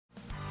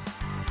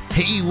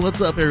Hey, what's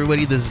up,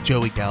 everybody? This is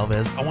Joey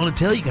Galvez. I want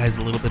to tell you guys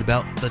a little bit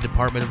about the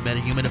Department of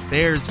Meta-Human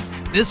Affairs.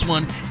 This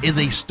one is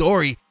a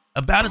story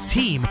about a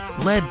team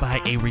led by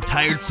a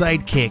retired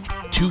sidekick,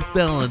 2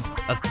 felons,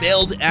 a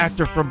failed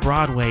actor from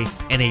Broadway,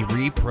 and a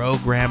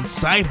reprogrammed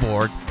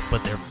cyborg.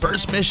 But their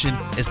first mission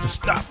is to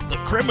stop the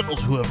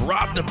criminals who have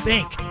robbed a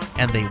bank,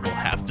 and they will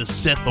have to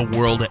set the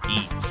world at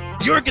ease.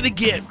 You're going to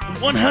get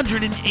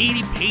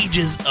 180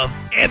 pages of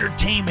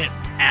entertainment,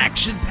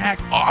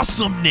 action-packed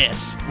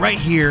awesomeness right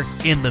here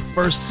in the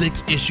first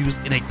 6 issues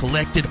in a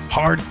collected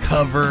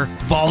hardcover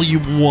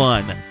volume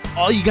 1.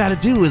 All you got to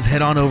do is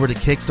head on over to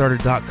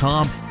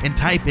Kickstarter.com and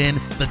type in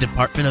the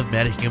Department of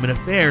Meta-Human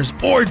Affairs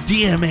or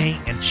DMA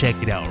and check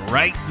it out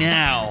right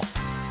now.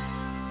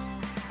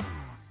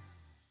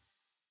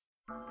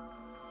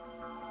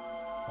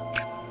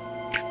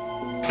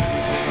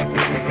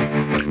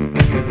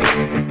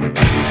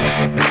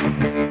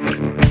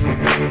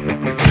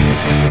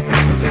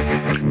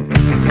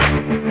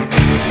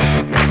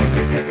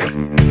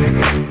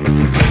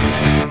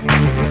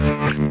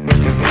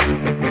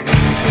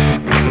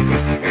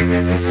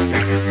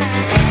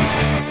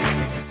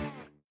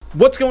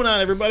 What's going on,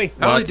 everybody?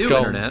 How do you do,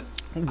 Internet?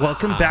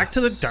 Welcome back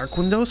to the Dark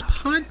Windows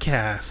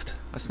podcast.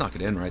 I snuck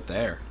it in right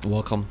there.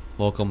 Welcome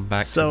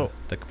back to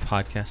the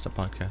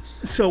podcast.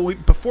 So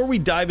before we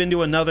dive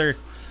into another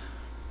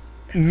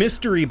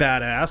mystery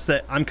badass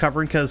that I'm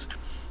covering, because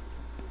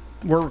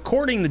we're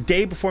recording the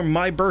day before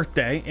my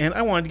birthday, and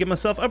I wanted to give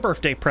myself a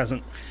birthday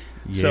present.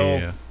 Yeah.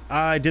 So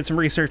I did some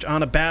research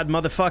on a bad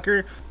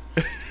motherfucker.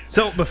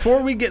 So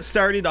before we get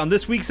started on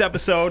this week's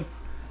episode,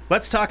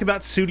 let's talk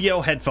about Studio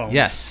headphones.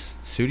 Yes.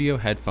 Studio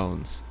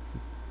headphones.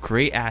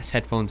 Great ass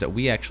headphones that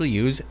we actually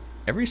use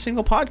every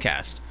single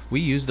podcast.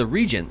 We use the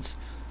Regents,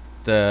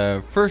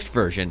 the first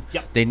version.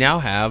 Yep. They now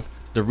have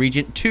the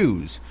Regent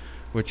 2s,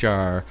 which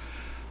are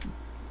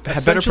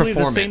have better essentially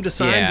performance. the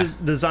same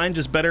design,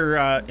 just better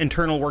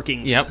internal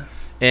workings. Yep.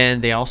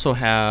 And they also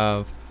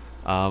have,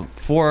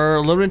 for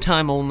a limited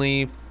time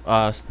only,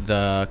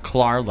 the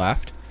Klar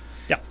left.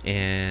 Yep.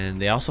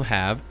 And they also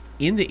have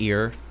in the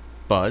ear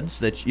buds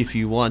that if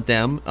you want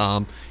them,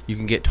 you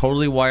can get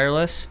totally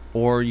wireless,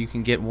 or you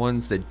can get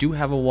ones that do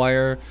have a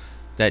wire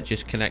that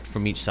just connect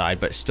from each side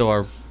but still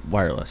are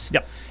wireless.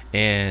 Yep.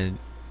 And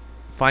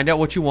find out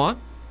what you want,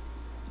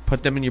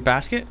 put them in your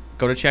basket,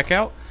 go to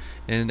checkout,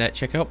 and at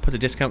checkout put the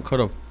discount code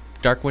of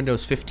Dark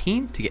Windows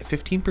 15 to get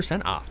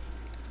 15% off.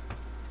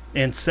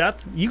 And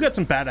Seth, you got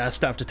some badass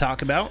stuff to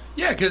talk about.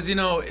 Yeah, because,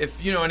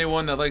 if you know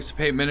anyone that likes to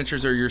paint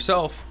miniatures, or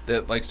yourself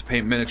that likes to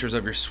paint miniatures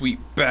of your sweet,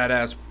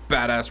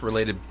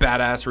 badass-related,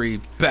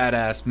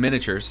 badass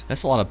miniatures.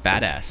 That's a lot of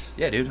badass.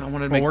 Yeah, dude. I wanted to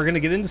Well, make... we're going to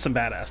get into some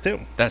badass, too.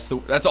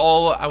 That's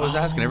all I was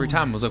asking every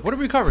time. I was like, what have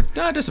we covered?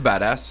 Nah, just a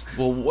badass.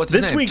 Well, what's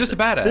his name? Just a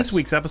badass. This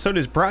week's episode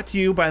is brought to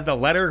you by the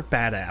letter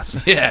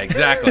badass. Yeah,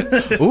 exactly.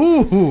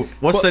 Ooh.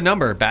 What's the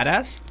number?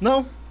 Badass?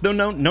 No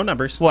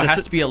numbers. Well, it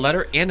has to be a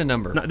letter and a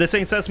number. No, this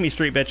ain't Sesame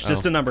Street, bitch.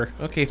 Just a number.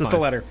 Okay, just fine.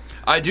 a letter.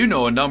 I do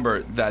know a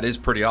number that is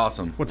pretty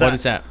awesome. What's that? What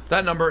is that?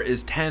 That number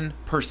is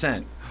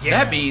 10%.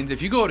 Yeah. That means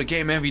if you go to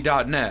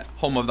GameEnvy.net,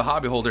 home of the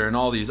Hobby Holder and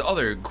all these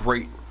other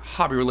great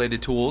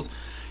hobby-related tools,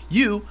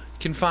 you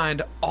can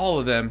find all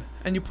of them,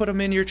 and you put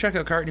them in your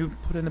checkout cart, and you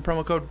put in the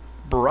promo code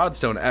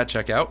Broadstone at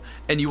checkout,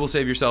 and you will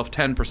save yourself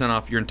 10%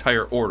 off your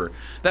entire order.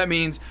 That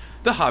means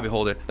the Hobby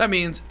Holder. That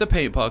means the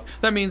Paint Puck.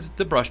 That means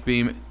the Brush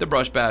Beam, the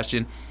Brush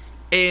Bastion,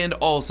 and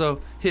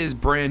also his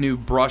brand new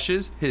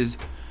brushes, his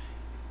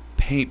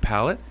paint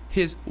palette,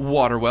 his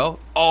water well,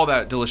 all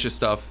that delicious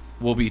stuff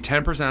will be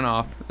 10%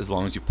 off as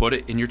long as you put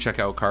it in your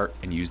checkout cart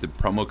and use the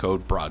promo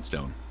code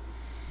Broadstone.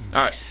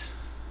 All right.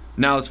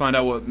 Now let's find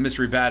out what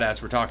mystery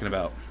badass we're talking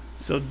about.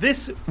 So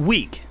this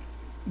week,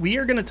 we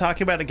are going to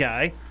talk about a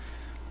guy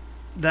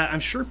that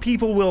I'm sure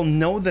people will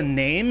know the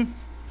name,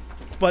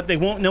 but they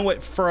won't know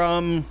it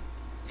from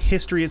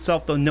history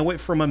itself. They'll know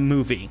it from a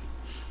movie.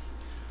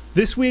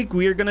 This week,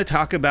 we are going to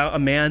talk about a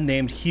man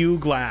named Hugh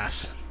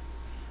Glass.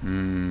 I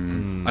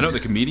know the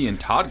comedian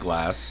Todd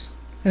Glass.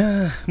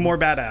 More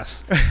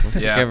badass.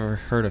 Yeah. I've ever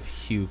heard of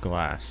Hugh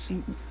Glass.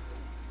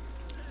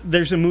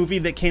 There's a movie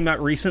that came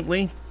out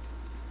recently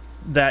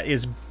that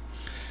is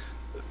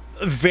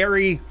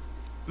very,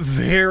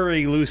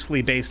 very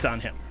loosely based on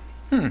him.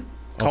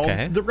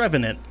 Called The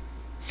Revenant.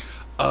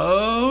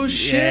 Oh,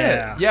 shit.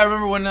 Yeah. Yeah, I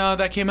remember when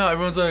that came out,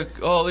 everyone's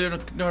like, oh,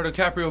 Leonardo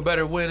DiCaprio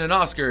better win an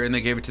Oscar, and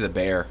they gave it to the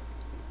bear.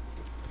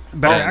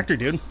 Better actor,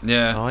 dude.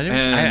 Yeah. Oh, I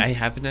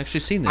haven't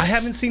actually seen this. I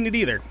haven't seen it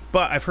either,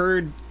 but I've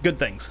heard good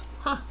things.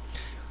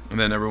 And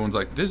then everyone's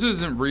like, this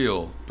isn't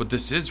real, but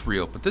this is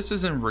real, but this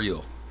isn't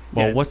real.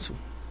 Well, Yeah.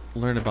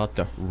 learn about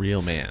the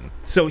real man.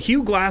 So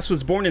Hugh Glass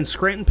was born in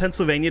Scranton,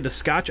 Pennsylvania to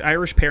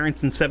Scotch-Irish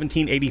parents in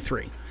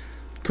 1783.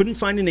 Couldn't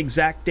find an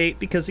exact date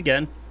because,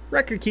 again,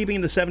 record keeping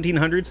in the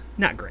 1700s,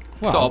 not great.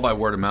 It's all by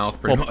word of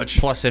mouth, pretty much.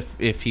 Plus,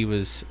 if he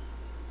was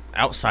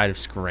outside of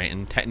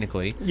Scranton,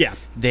 technically, Yeah.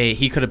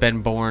 he could have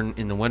been born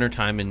in the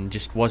wintertime and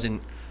just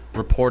wasn't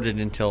reported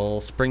until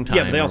springtime.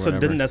 Yeah, but they or also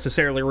whatever. didn't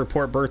necessarily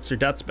report births or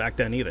deaths back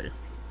then either.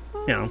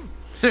 You know.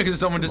 Because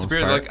someone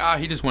disappeared, part. like,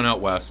 he just went out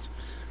west.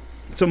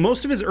 So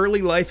most of his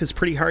early life is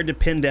pretty hard to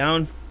pin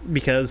down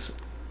because,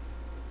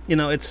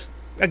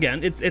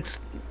 it's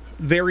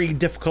very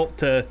difficult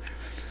to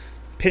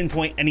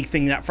pinpoint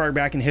anything that far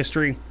back in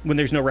history when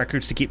there's no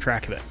records to keep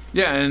track of it.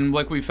 Yeah, and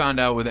like we found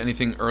out with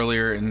anything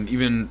earlier and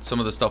even some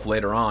of the stuff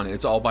later on,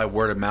 it's all by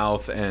word of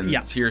mouth and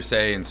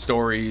hearsay and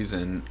stories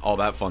and all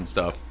that fun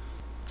stuff.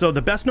 So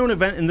the best known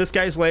event in this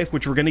guy's life,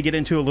 which we're going to get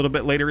into a little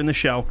bit later in the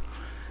show,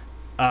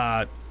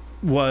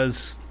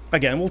 was,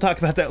 again, we'll talk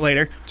about that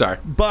later. Sorry.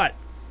 But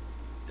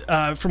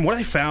from what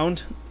I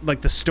found,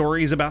 like the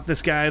stories about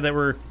this guy that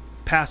were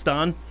passed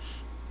on,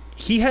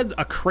 he had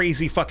a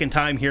crazy fucking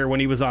time here when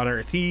he was on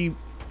Earth. He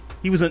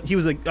was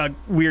a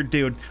weird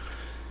dude.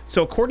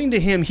 So according to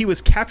him, he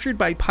was captured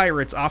by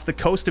pirates off the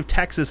coast of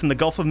Texas in the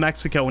Gulf of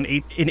Mexico in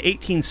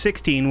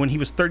 1816 when he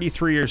was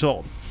 33 years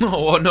old.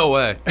 Oh, no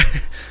way.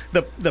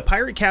 The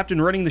pirate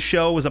captain running the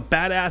show was a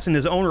badass in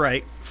his own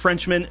right,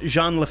 Frenchman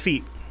Jean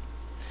Lafitte.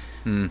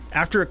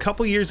 After a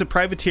couple years of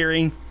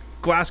privateering,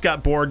 Glass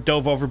got bored,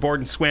 dove overboard,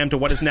 and swam to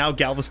what is now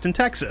Galveston,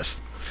 Texas.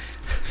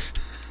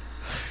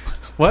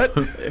 What?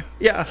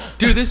 Yeah.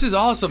 Dude, this is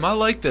awesome. I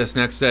like this.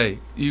 Next day,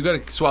 you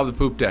got to swab the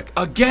poop deck.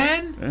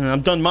 Again? And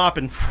I'm done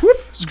mopping. Whoop.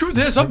 Screw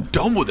this. I'm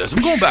done with this.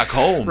 I'm going back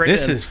home. Right.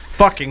 This is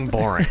fucking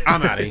boring.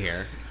 I'm out of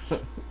here.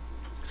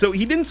 So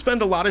he didn't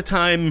spend a lot of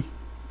time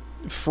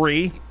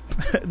free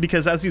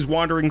because as he's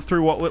wandering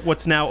through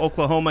what's now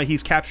Oklahoma,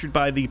 he's captured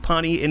by the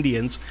Pawnee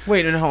Indians.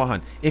 Wait, no, hold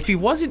on. If he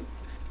wasn't...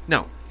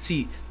 No,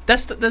 see,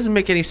 that doesn't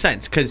make any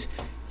sense because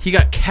he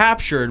got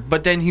captured,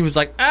 but then he was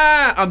like,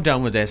 I'm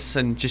done with this,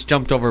 and just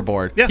jumped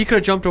overboard. Yeah. He could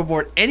have jumped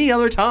overboard any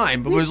other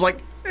time, but was like,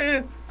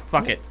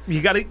 fuck it.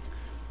 You got to...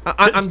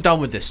 I'm done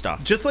with this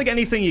stuff. Just like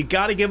anything, you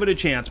got to give it a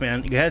chance,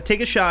 man. You got to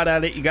take a shot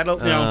at it. You got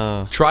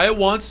to, Try it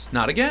once,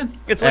 not again.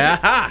 It's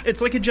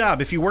like a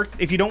job. If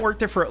you don't work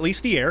there for at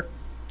least a year,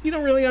 you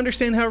don't really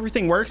understand how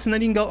everything works, and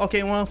then you can go,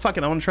 okay, well, fuck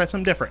it, I want to try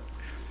something different.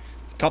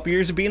 A couple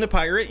years of being a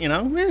pirate,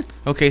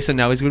 Okay, so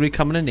now he's going to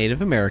become a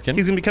Native American.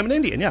 He's going to become an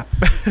Indian, yeah.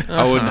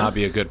 I would not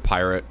be a good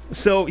pirate.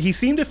 So he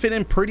seemed to fit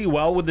in pretty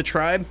well with the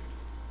tribe.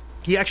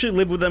 He actually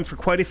lived with them for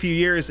quite a few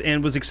years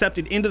and was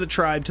accepted into the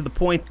tribe to the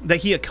point that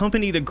he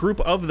accompanied a group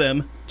of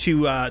them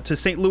to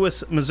St.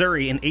 Louis,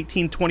 Missouri in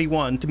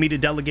 1821 to meet a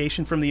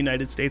delegation from the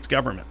United States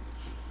government.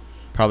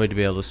 Probably to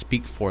be able to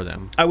speak for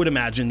them. I would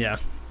imagine, yeah.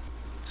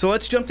 So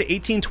let's jump to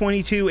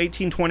 1822,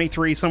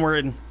 1823, somewhere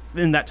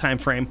in that time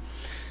frame.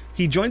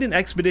 He joined an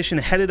expedition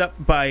headed up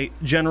by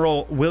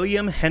General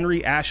William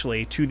Henry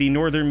Ashley to the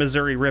northern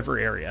Missouri River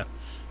area.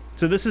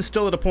 So this is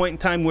still at a point in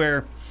time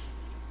where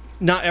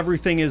not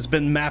everything has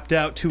been mapped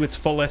out to its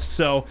fullest,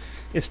 so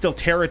it's still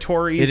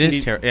territories. It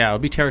is, it'll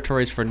be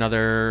territories for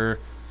another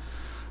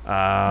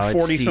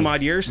 40 some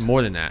odd years.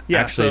 More than that.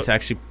 Yeah, actually, it's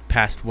actually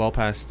well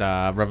past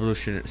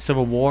Revolution,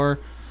 Civil War,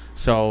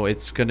 so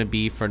it's going to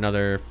be for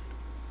another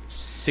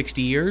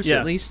 60 years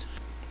at least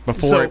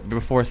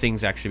before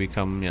things actually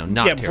become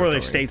not before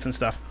there's states and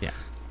stuff. Yeah.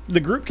 The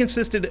group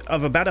consisted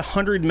of about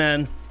 100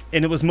 men,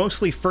 and it was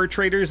mostly fur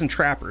traders and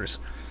trappers.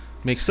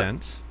 Makes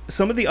sense.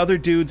 Some of the other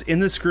dudes in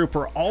this group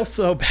were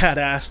also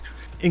badass,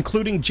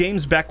 including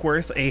James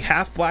Beckworth, a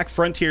half-black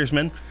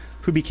frontiersman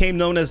who became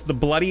known as the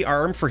Bloody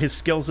Arm for his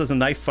skills as a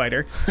knife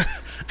fighter.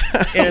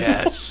 And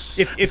yes.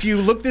 If you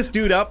look this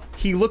dude up,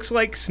 he looks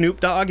like Snoop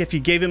Dogg if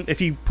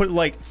you put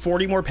like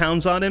 40 more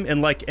pounds on him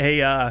and like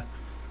an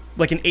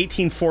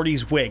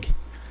 1840s wig.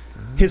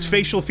 His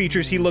facial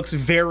features, he looks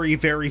very,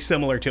 very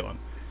similar to him.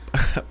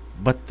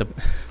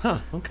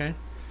 Okay.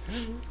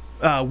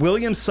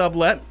 William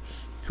Sublette,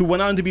 who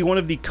went on to be one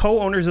of the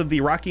co-owners of the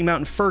Rocky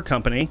Mountain Fur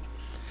Company,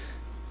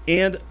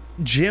 and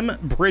Jim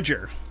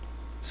Bridger.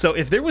 So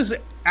if there was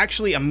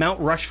actually a Mount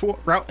Rushmore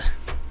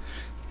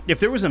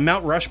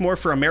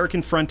for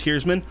American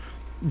frontiersmen,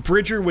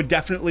 Bridger would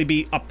definitely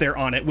be up there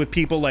on it with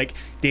people like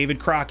David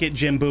Crockett,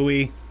 Jim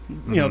Bowie,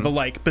 the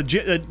like. But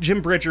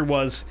Jim Bridger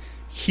was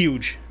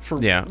huge for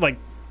like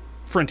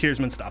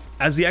frontiersman stuff.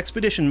 As the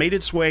expedition made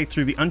its way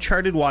through the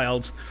uncharted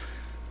wilds,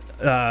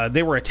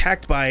 they were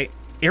attacked by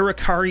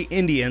Arikari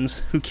Indians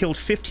who killed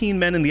 15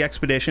 men in the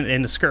expedition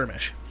in a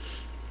skirmish.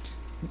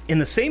 In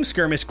the same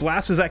skirmish,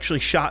 Glass was actually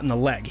shot in the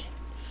leg.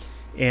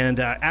 And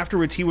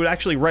afterwards, he would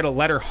actually write a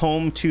letter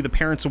home to the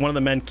parents of one of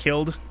the men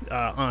killed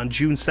on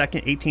June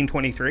 2nd,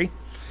 1823.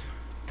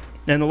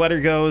 And the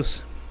letter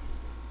goes,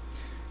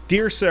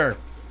 "Dear sir,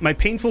 my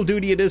painful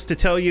duty it is to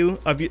tell you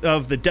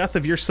of the death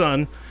of your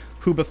son,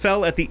 who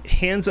befell at the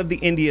hands of the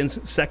Indians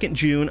 2nd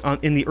June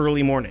in the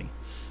early morning.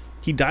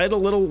 He died a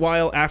little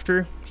while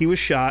after he was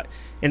shot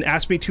and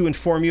asked me to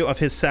inform you of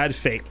his sad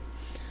fate.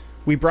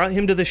 We brought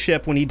him to the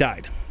ship when he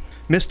died.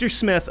 Mr.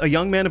 Smith, a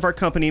young man of our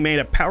company, made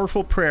a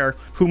powerful prayer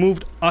who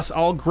moved us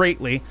all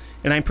greatly,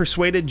 and I'm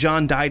persuaded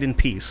John died in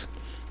peace.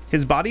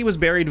 His body was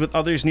buried with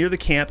others near the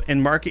camp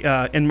and marked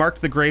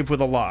the grave with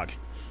a log.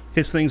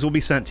 His things will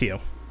be sent to you."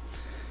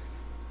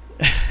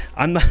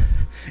 And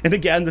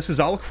again, this is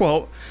all a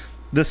quote.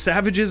 "The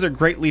savages are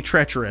greatly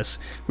treacherous.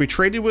 We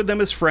traded with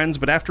them as friends,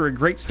 but after a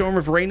great storm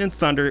of rain and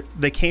thunder,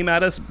 they came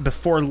at us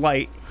before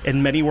light,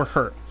 and many were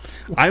hurt.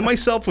 I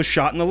myself was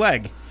shot in the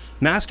leg.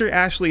 Master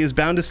Ashley is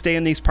bound to stay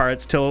in these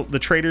parts till the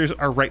traitors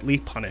are rightly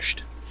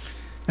punished.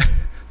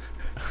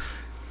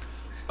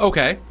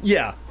 Okay.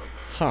 Yeah.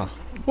 Huh.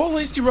 Well, at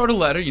least he wrote a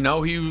letter.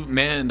 He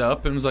manned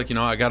up and was like,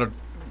 I got to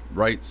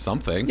write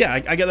something. Yeah,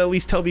 I got to at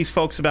least tell these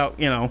folks about,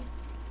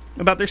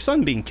 about their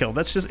son being killed.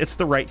 It's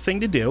the right thing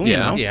to do.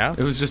 Yeah. Yeah.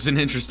 It was just an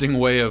interesting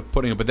way of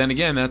putting it. But then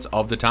again, that's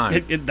of the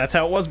time. That's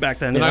how it was back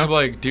then. And I'm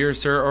like, dear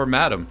sir or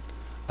madam,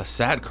 a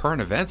sad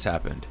current events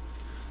happened.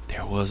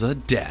 There was a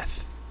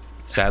death.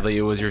 Sadly,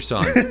 it was your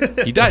son.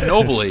 He died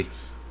nobly,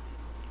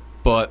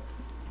 but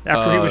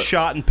After he was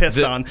shot and pissed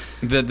on.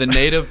 The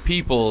native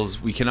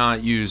peoples, we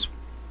cannot use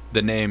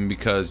the name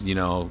because,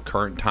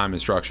 current time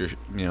and structure,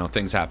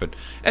 things happen.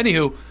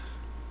 Anywho,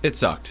 it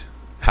sucked.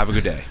 Have a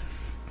good day.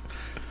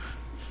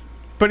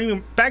 But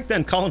even back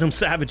then, calling them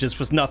savages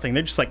was nothing.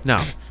 They're just like, No.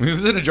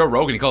 Listen to Joe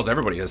Rogan. He calls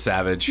everybody a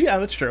savage. yeah,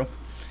 that's true.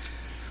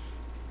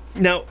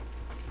 Now,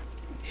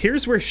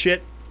 here's where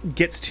shit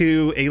gets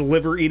to a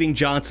liver-eating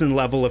Johnson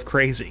level of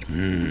crazy.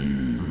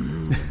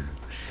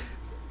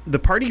 The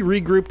party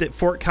regrouped at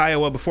Fort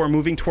Kiowa before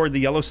moving toward the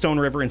Yellowstone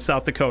River in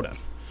South Dakota.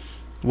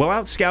 While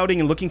out scouting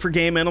and looking for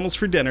game animals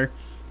for dinner,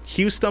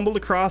 Hugh stumbled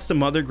across a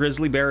mother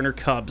grizzly bear and her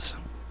cubs.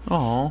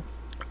 Aww.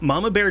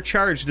 Mama bear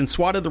charged and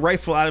swatted the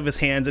rifle out of his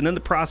hands and in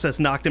the process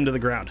knocked him to the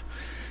ground.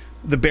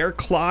 The bear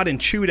clawed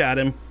and chewed at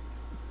him,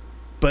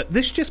 but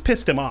this just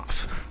pissed him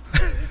off.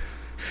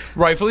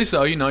 Rightfully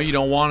so. You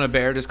don't want a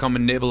bear just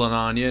coming nibbling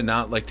on you and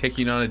not like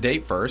taking you on a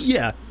date first.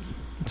 Yeah.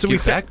 So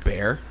Get back,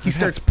 bear. He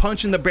starts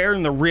punching the bear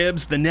in the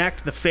ribs, the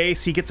neck, the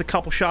face. He gets a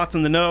couple shots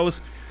in the nose.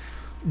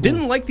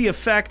 Didn't like the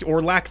effect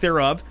or lack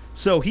thereof,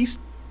 so he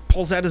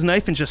pulls out his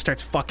knife and just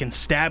starts fucking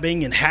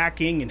stabbing and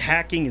hacking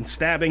and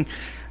stabbing.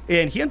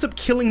 And he ends up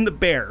killing the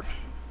bear.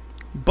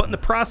 But in the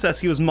process,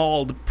 he was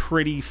mauled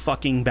pretty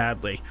fucking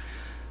badly.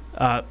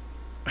 The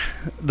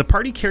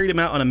party carried him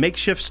out on a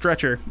makeshift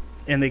stretcher,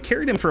 and they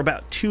carried him for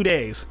about 2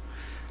 days.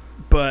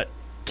 But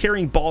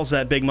carrying balls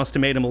that big must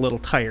have made him a little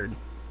tired.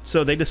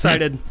 So they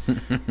decided,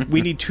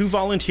 we need 2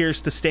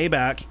 volunteers to stay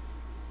back,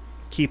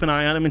 keep an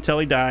eye on him until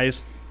he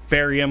dies,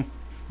 bury him,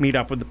 meet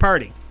up with the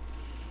party.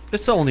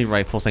 It's the only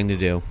rightful thing to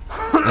do.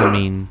 I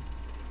mean,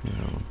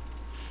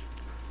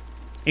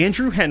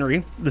 Andrew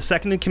Henry, the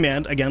second in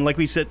command, again, like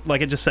I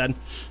just said,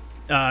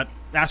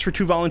 asked for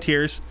 2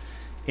 volunteers,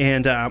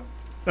 and a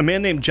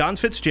man named John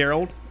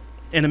Fitzgerald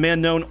and a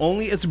man known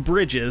only as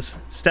Bridges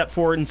stepped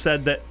forward and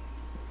said that,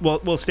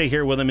 we'll stay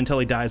here with him until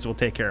he dies. We'll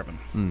take care of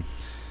him.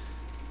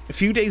 A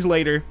few days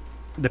later,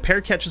 the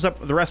pair catches up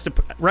with the rest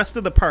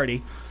of the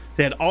party.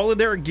 They had all of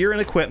their gear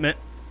and equipment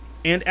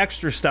and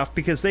extra stuff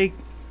because they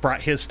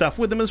brought his stuff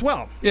with them as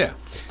well. Yeah.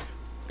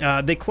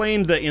 They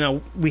claimed that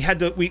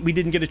we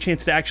didn't get a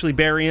chance to actually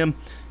bury him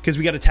because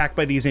we got attacked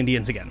by these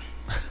Indians again.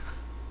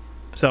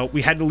 So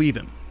we had to leave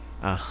him.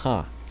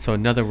 So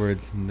in other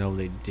words, no,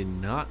 they did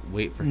not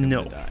wait for him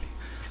to die.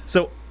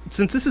 So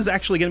since this is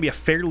actually going to be a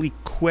fairly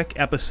quick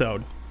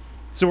episode,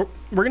 so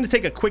we're going to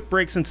take a quick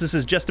break since this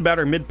is just about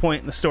our midpoint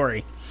in the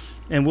story,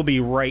 and we'll be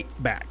right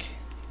back.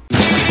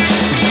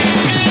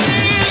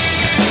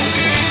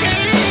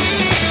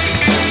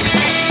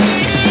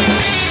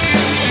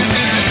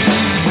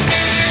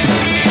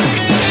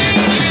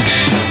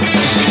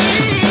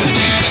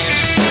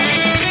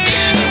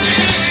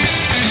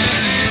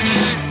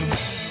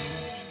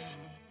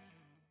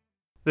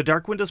 The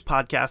Dark Windows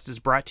podcast is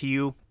brought to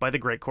you by The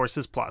Great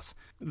Courses Plus.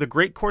 The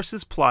Great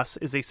Courses Plus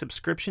is a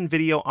subscription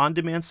video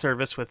on-demand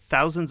service with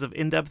thousands of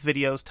in-depth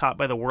videos taught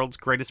by the world's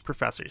greatest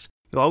professors.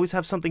 You'll always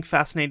have something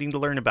fascinating to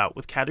learn about.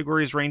 With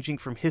categories ranging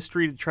from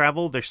history to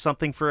travel, there's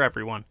something for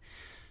everyone.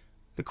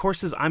 The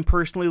courses I'm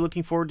personally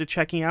looking forward to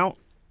checking out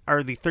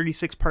are the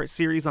 36-part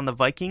series on the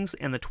Vikings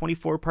and the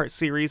 24-part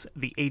series,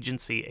 The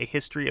Agency, A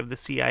History of the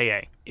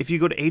CIA. If you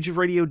go to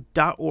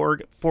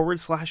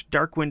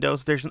ageofradio.org/Dark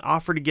Windows, there's an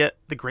offer to get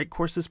The Great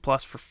Courses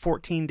Plus for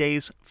 14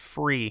 days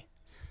free.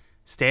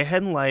 Stay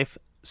ahead in life.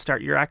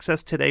 Start your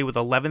access today with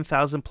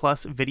 11,000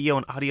 plus video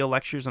and audio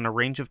lectures on a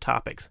range of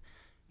topics.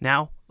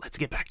 Now, let's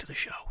get back to the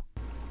show.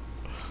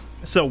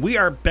 So we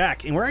are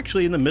back, and we're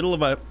actually in the middle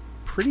of a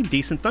pretty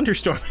decent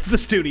thunderstorm at the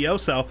studio,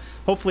 so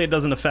hopefully it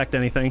doesn't affect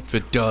anything. If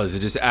it does, it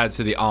just adds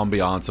to the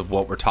ambiance of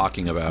what we're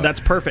talking about. That's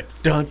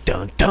perfect. Dun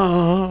dun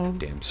dun.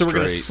 Damn So we're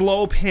going to straight.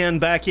 slow pan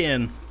back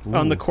in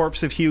on the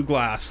corpse of Hugh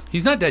Glass.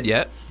 He's not dead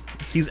yet.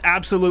 He's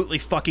absolutely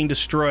fucking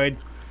destroyed.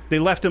 They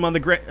left him on the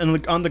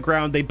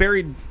ground. They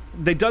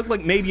dug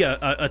like maybe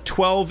a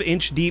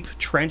 12-inch deep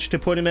trench to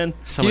put him in.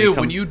 Hugh,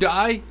 when you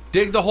die,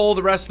 dig the hole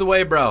the rest of the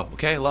way, bro.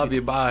 Okay, love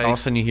you, bye. All of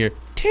a sudden you hear,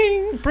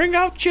 ting, bring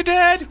out your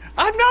dead.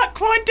 I'm not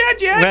quite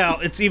dead yet. Well,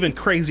 it's even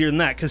crazier than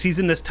that because he's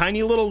in this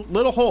tiny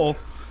little hole,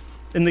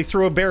 and they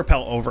throw a bear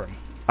pelt over him.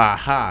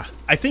 Aha.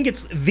 I think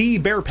it's the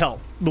bear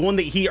pelt, the one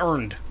that he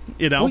earned.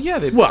 Well, yeah,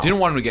 they didn't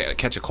want him to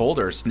catch a cold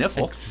or a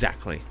sniffle.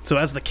 Exactly. So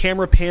as the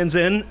camera pans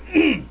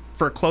in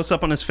for a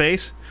close-up on his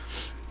face,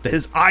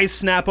 his eyes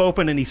snap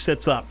open and he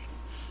sits up.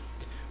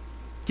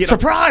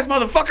 Surprise,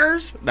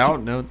 motherfuckers!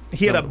 No.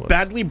 He had a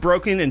badly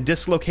broken and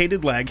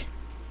dislocated leg,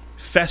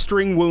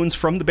 festering wounds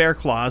from the bear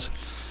claws,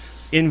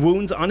 in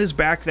wounds on his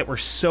back that were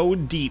so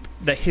deep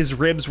that his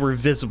ribs were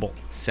visible.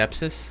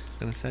 Sepsis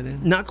gonna set in?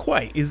 Not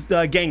quite. Is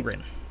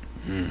gangrene.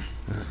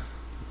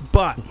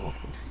 But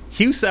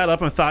Hugh sat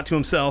up and thought to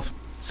himself,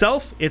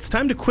 "Self, it's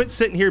time to quit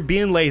sitting here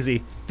being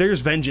lazy.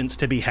 There's vengeance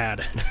to be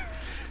had."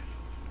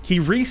 He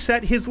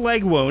reset his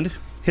leg wound,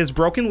 his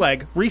broken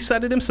leg,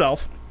 reset it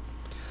himself,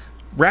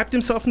 wrapped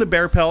himself in the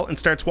bear pelt, and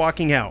starts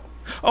walking out.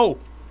 Oh,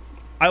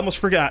 I almost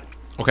forgot.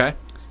 Okay.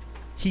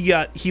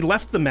 He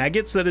left the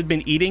maggots that had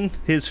been eating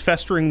his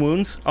festering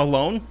wounds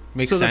alone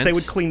Makes so that they sense.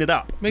 would clean it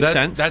up. Makes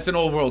sense. That's an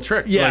old world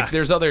trick. Yeah. Like,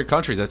 there's other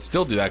countries that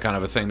still do that kind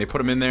of a thing. They put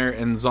them in there,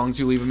 and as long as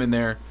you leave them in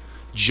there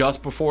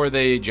just before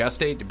they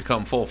gestate to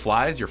become full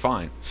flies, you're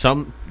fine.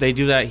 Some they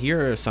do that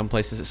here. Some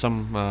places,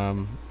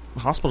 some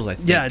hospitals. I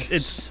think. Yeah, I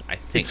think.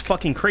 it's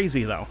fucking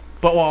crazy though.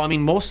 But well, I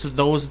mean, most of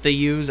those that they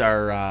use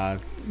are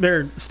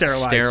They're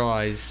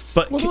sterilized.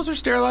 But Well, those are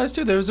sterilized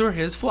too. Those are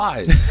his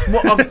flies.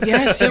 well,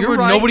 yes, They you're were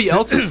right. nobody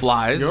else's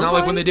flies. It's You're not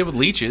like when right. they did with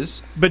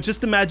leeches. But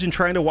just imagine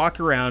trying to walk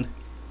around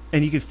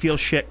and you could feel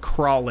shit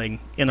crawling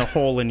in a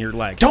hole in your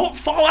leg. Don't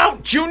fall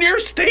out, Junior.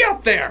 Stay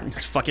up there.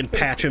 Just fucking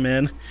patch him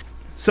in.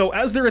 So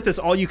as they're at this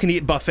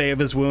all-you-can-eat buffet of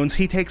his wounds,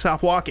 he takes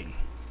off walking.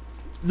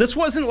 This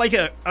wasn't like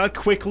a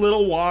quick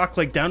little walk,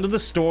 like down to the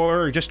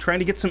store, or just trying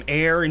to get some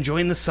air,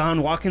 enjoying the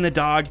sun, walking the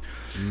dog.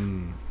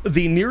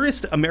 The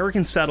nearest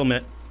American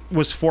settlement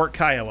was Fort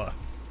Kiowa,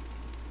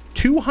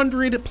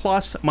 200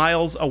 plus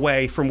miles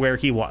away from where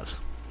he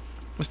was.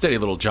 A steady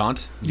little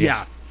jaunt.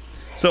 Yeah.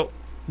 So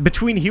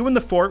between Hugh and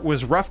the fort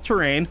was rough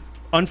terrain,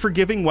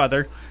 unforgiving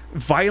weather,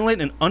 violent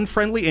and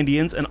unfriendly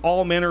Indians, and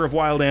all manner of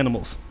wild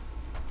animals.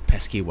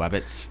 Pesky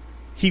Webbits.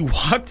 He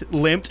walked,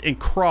 limped, and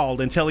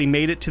crawled until he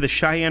made it to the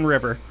Cheyenne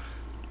River,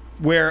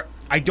 where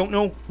I don't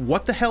know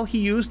what the hell he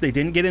used. They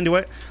didn't get into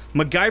it.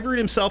 MacGyvered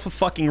himself a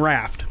fucking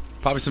raft.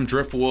 Probably some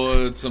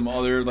driftwood, some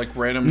other like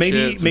random Maybe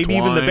shit. Some maybe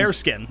even the twine. bear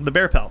skin, the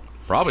bear pelt.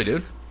 Probably,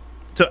 dude.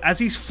 So as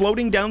he's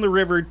floating down the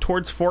river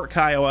towards Fort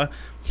Kiowa,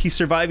 he's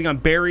surviving on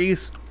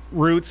berries,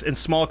 roots, and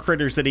small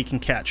critters that he can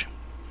catch.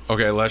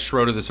 Okay, Les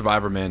Schroeder, the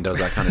Survivor Man, does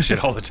that kind of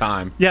shit all the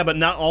time. Yeah, but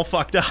not all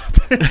fucked up.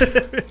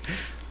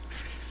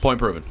 Point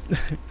proven.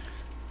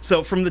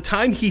 So from the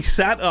time he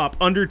sat up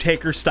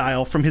Undertaker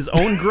style from his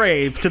own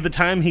grave to the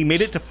time he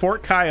made it to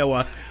Fort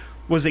Kiowa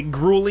was a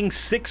grueling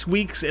 6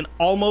 weeks and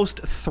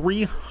almost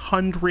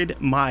 300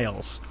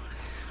 miles.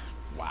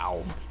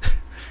 Wow.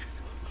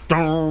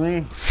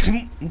 No,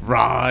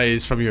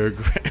 Rise from your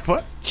grave.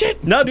 What?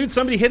 Shit. dude,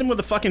 somebody hit him with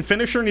a fucking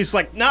finisher and he's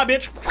like, nah,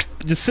 bitch.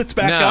 Just sits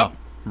back Now, up.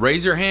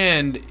 raise your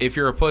hand if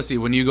you're a pussy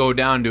when you go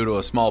down due to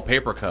a small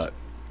paper cut.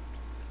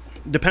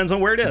 Depends on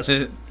where it is.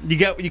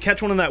 You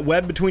catch one on that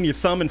web between your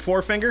thumb and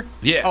forefinger?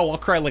 Yeah. Oh, I'll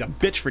cry like a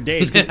bitch for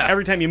days because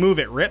every time you move,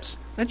 it rips.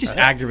 That just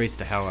aggravates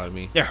the hell out of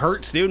me. It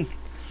hurts, dude.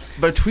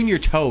 Between your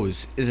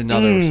toes is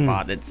another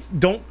spot that's.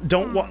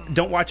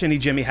 Don't watch any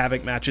Jimmy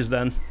Havoc matches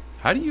then.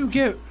 How do you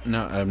get...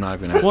 No, I'm not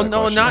even asking Well, that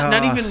no, question.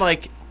 not even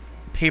like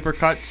paper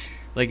cuts.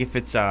 Like if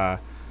it's I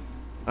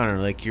don't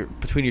know, like your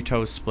between your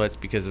toes splits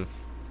because of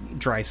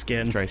Dry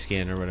skin. dry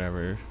skin or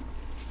whatever.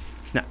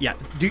 No, yeah,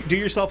 do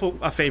yourself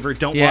a favor.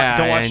 Don't Yeah,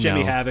 don't watch I Jimmy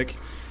know. Havoc.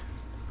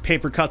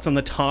 Paper cuts on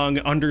the tongue,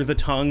 under the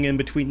tongue, in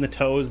between the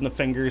toes and the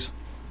fingers.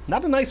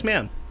 Not a nice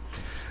man.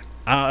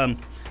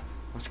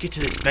 Let's get to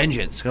this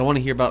vengeance. I want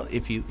to hear about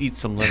if you eat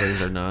some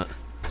livers or not.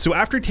 So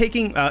after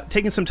taking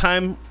some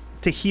time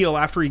to heal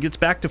after he gets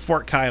back to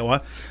Fort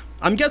Kiowa,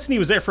 I'm guessing he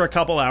was there for a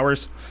couple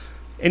hours,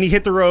 and he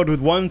hit the road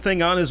with one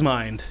thing on his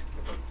mind.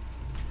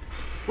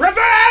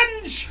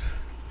 Revenge!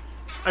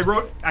 I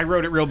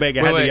wrote it real big.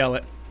 I had to wait. yell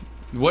it.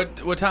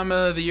 What time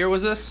of the year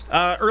was this?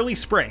 Early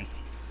spring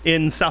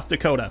in South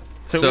Dakota.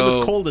 So it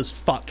was cold as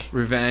fuck.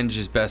 Revenge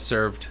is best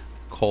served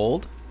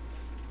cold.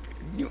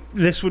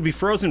 This would be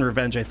frozen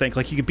revenge, I think.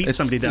 Like you could beat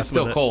somebody to death It's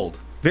still with it. cold.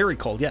 Very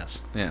cold,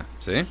 yes. Yeah,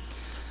 see?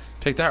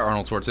 Take that,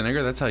 Arnold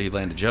Schwarzenegger. That's how you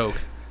land a joke.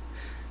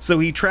 So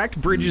he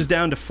tracked Bridges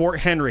down to Fort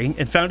Henry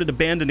and found it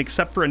abandoned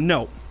except for a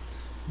note.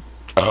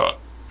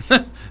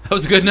 That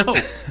was a good note.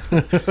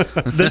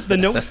 The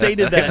note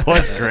stated that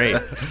Was great.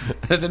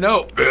 The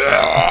note.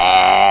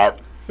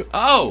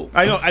 Oh.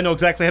 I know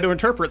exactly how to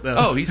interpret this.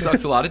 Oh, he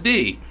sucks a lot of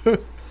D.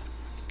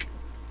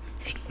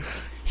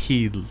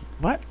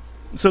 What?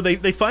 So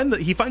they find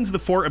that he finds the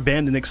fort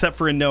abandoned except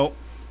for a note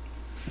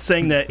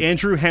saying that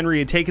Andrew Henry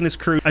had taken his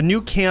crew a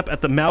new camp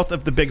at the mouth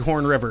of the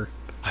Bighorn River.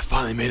 I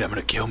finally made it. I'm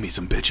going to kill me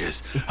some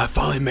bitches. I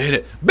finally made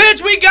it.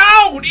 Bitch, we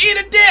go!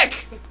 Eat a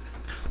dick!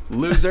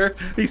 Loser.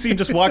 He seen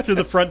just walk through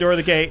the front door of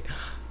the gate.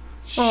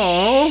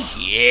 Oh,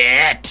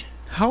 Shit.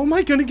 how am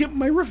I going to get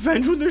my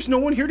revenge when there's no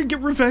one here to get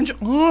revenge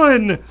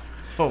on?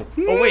 Oh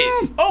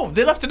wait. Oh,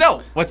 they left a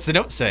note. What's the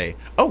note say?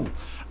 Oh.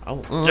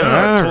 Told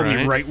alright.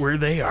 me right where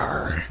they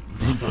are.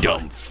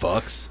 Dumb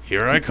fucks.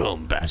 Here I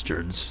come,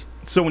 bastards.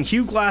 So when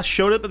Hugh Glass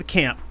showed up at the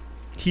camp,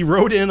 he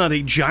rode in on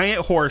a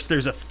giant horse.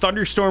 There's a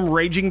thunderstorm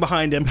raging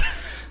behind him.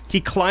 He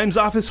climbs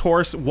off his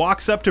horse,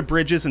 walks up to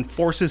Bridges, and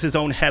forces his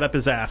own head up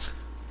his ass.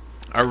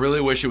 I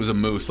really wish it was a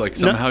moose. Like,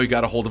 somehow he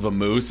got a hold of a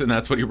moose, and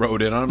that's what he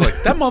rode in on. I'm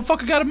like, that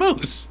motherfucker got a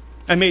moose.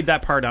 I made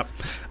that part up.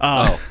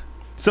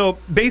 So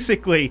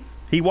basically,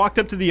 he walked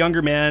up to the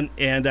younger man,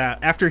 and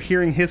after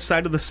hearing his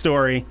side of the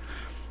story,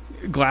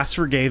 Glass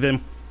forgave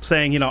him,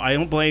 saying, I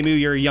don't blame you.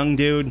 You're a young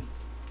dude.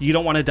 You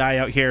don't want to die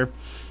out here.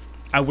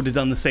 I would have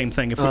done the same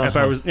thing if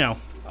I was,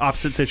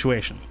 opposite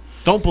situation.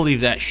 Don't believe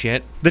that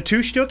shit. The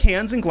two shook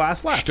hands and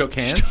Glass left. Shook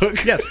hands?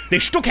 Yes, they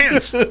shook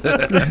hands.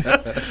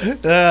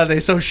 They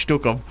so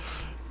shook him.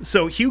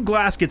 So Hugh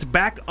Glass gets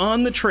back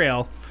on the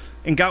trail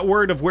and got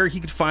word of where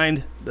he could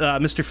find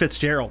Mr.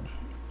 Fitzgerald.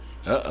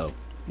 Uh-oh.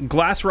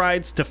 Glass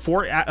rides to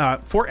Fort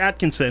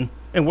Atkinson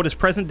in what is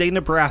present-day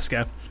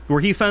Nebraska,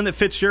 where he found that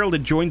Fitzgerald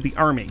had joined the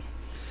Army.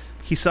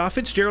 He saw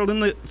Fitzgerald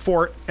in the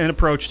fort and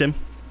approached him.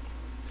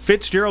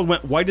 Fitzgerald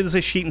went white as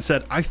a sheet and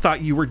said, "I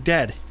thought you were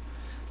dead."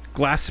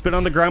 Glass spit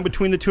on the ground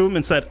between the two of them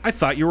and said, "I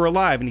thought you were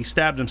alive," and he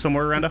stabbed him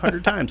somewhere around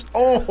 100 times.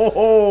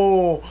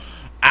 Oh,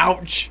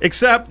 ouch.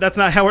 Except that's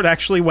not how it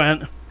actually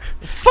went.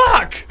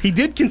 Fuck! He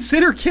did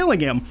consider killing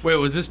him. Wait,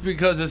 was this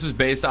because this was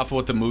based off of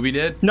what the movie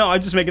did? No,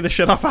 I'm just making this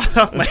shit off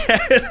my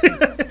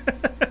head.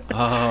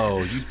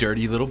 Oh, you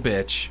dirty little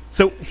bitch.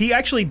 So he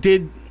actually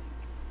did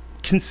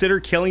consider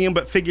killing him,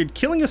 but figured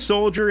killing a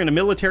soldier in a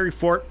military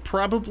fort,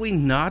 probably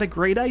not a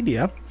great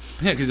idea.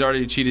 Yeah, because he's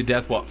already cheated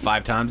death,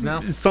 5 times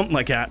now? Something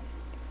like that.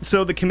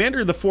 So the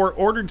commander of the fort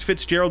ordered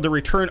Fitzgerald to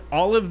return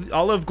all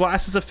of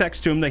Glass's effects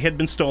to him that had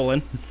been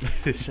stolen,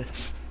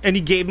 and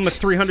he gave him a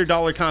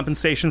 $300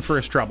 compensation for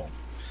his trouble.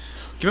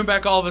 Give him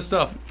back all of his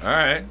stuff. All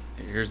right.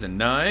 Here's a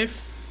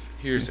knife.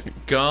 Here's a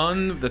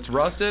gun that's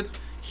rusted.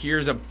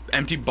 Here's a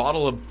empty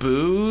bottle of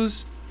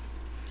booze.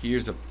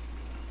 Here's a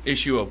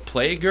issue of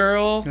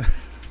Playgirl.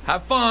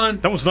 Have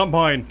fun. That was not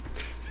mine.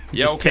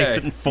 Yeah, Just okay. takes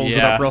it and folds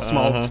it up real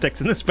small and sticks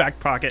in his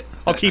back pocket.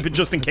 I'll keep it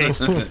just in case.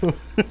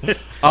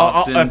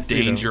 Austin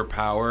Danger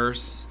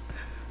Powers.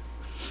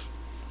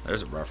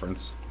 There's a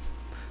reference.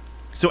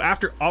 So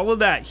after all of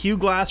that, Hugh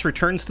Glass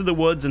returns to the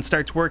woods and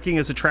starts working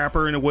as a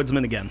trapper and a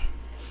woodsman again.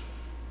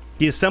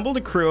 He assembled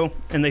a crew,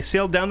 and they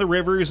sailed down the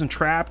rivers and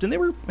trapped, and they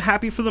were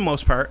happy for the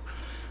most part,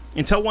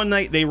 until one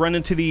night they run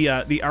into the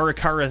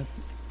Arikara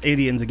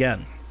Indians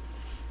again.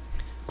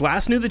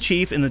 Glass knew the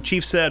chief, and the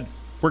chief said,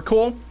 "We're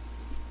cool.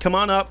 Come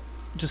on up.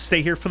 Just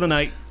stay here for the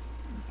night.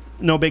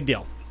 No big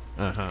deal."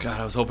 God,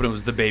 I was hoping it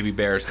was the baby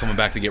bears coming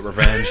back to get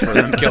revenge for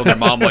them killing their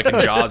mom like in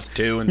Jaws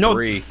 2 and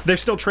 3. They're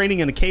still training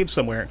in a cave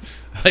somewhere.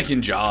 Like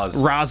in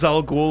Jaws. Ra's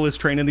al Ghul is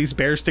training these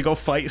bears to go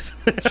fight.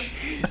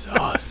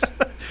 Jesus.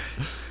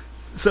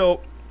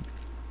 So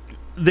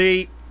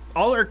they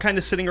all are kind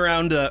of sitting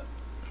around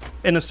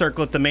in a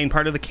circle at the main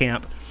part of the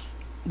camp.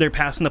 They're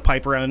passing the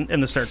pipe around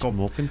in the circle.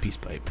 Smoking peace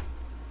pipe.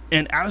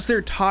 And as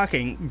they're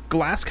talking,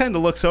 Glass kind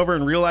of looks over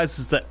and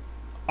realizes that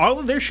all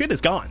of their shit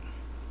is gone.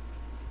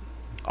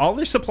 All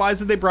their supplies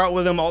that they brought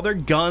with them, all their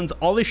guns,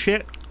 all this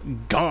shit,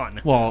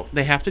 gone. Well,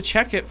 they have to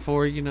check it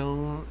for,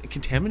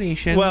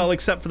 contamination. Well,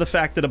 except for the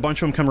fact that a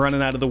bunch of them come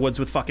running out of the woods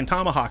with fucking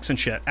tomahawks and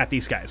shit at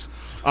these guys.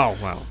 Oh,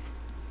 wow.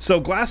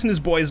 So Glass and his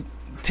boys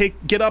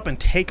get up and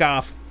take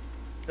off.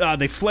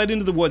 They fled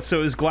into the woods, so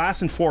it was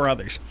Glass and 4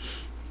 others.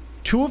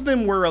 2 of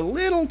them were a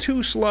little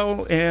too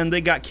slow, and they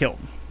got killed.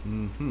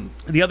 Mm-hmm.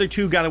 The other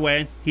 2 got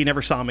away. He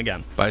never saw them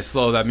again. By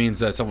slow, that means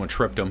that someone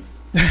tripped him.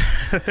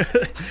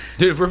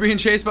 Dude, if we're being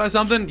chased by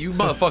something, you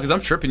motherfuckers, I'm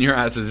tripping your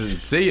asses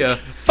and see ya.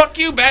 Fuck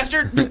you,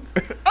 bastard!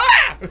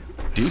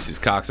 Deuces,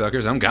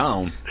 cocksuckers, I'm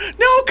gone.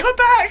 No, come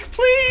back,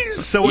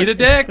 please! So Eat a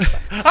dick.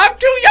 I'm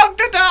too young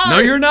to die! No,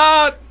 you're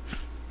not.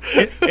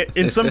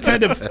 in some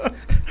kind of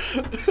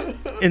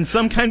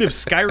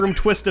Skyrim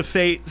twist of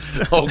fate,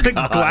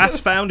 Glass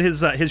found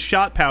his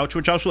shot pouch,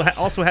 which also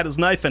had his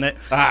knife in it.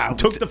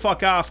 Took the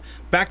fuck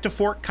off back to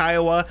Fort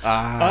Kiowa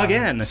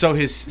again. So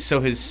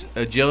his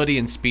agility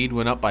and speed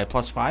went up by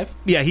 +5.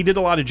 Yeah, he did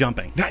a lot of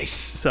jumping. Nice.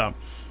 So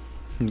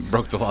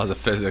Broke the laws of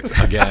physics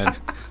again.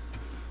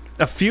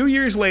 a few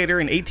years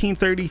later, in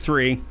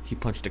 1833, He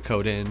punched a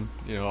code in.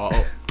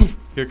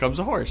 Here comes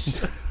a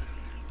horse.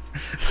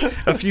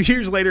 A few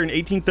years later, in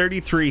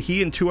 1833,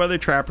 he and 2 other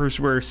trappers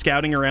were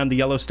scouting around the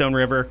Yellowstone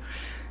River,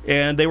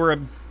 and they were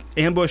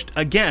ambushed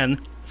again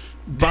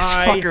by This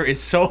fucker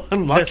is so the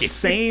unlucky.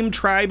 same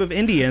tribe of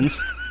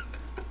Indians,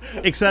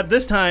 except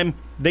this time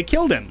they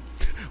killed him.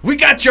 We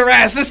got your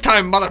ass this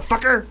time,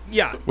 motherfucker.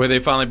 Yeah, Where they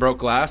finally broke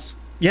glass?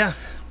 yeah.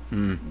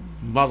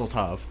 Mazel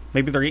tov.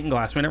 Maybe they're eating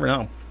glass. We never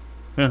know.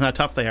 We know how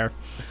tough they are.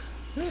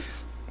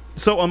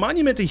 So a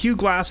monument to Hugh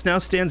Glass now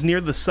stands near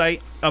the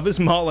site of his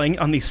mauling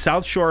on the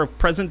south shore of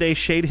present-day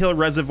Shade Hill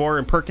Reservoir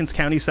in Perkins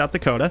County, South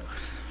Dakota,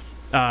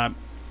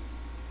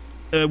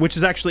 which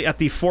is actually at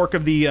the fork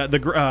of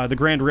the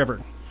Grand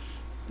River.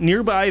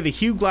 Nearby, the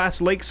Hugh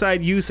Glass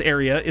Lakeside Use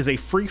Area is a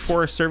free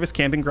Forest Service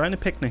camping ground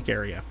and picnic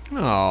area.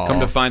 Oh. Come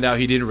to find out,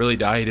 he didn't really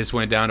die. He just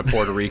went down to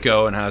Puerto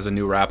Rico and has a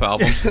new rap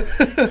album. He's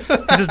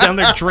just down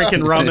there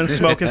drinking rum and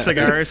smoking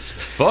cigars.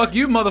 Fuck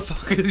you,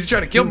 motherfuckers. He's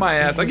trying to kill my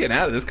ass. I'm getting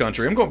out of this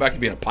country. I'm going back to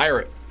being a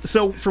pirate.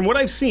 So, from what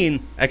I've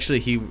seen, Actually,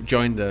 he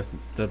joined the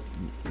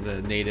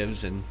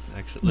natives and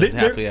actually lived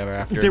happily ever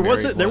after.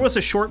 there was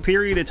a short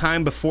period of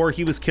time before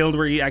he was killed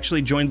where he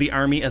actually joined the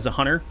army as a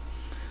hunter.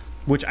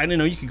 Which I didn't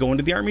know you could go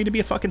into the army to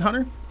be a fucking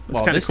hunter.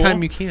 Well, kinda this cool.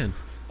 time you can.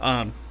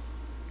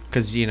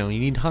 Because, you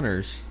need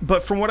hunters.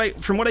 But from what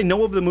I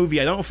know of the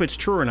movie, I don't know if it's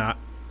true or not.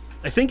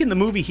 I think in the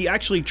movie he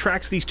actually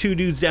tracks these two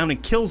dudes down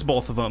and kills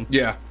both of them.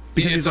 Yeah.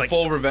 Because It's he's a like-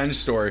 full revenge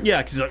story. Yeah,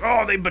 because he's like,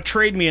 oh, they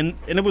betrayed me, and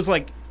it was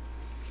like,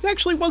 he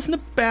actually wasn't a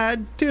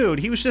bad dude.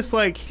 He was just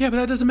like, Yeah, but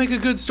that doesn't make a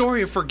good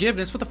story of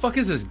forgiveness. What the fuck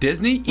is this,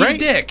 Disney? Eat right, a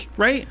dick.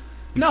 right?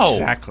 No.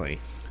 Exactly.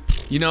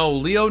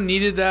 Leo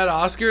needed that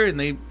Oscar, and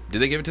did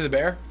they give it to the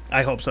bear?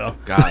 I hope so.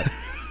 God.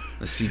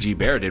 The CG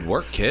bear did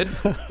work, kid.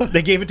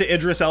 They gave it to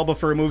Idris Elba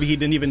for a movie he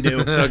didn't even do.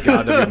 Oh,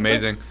 God, that'd be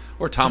amazing.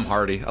 Or Tom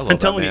Hardy. I love I'm that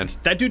telling man. you,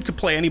 that dude could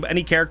play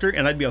any character,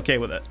 and I'd be okay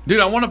with it.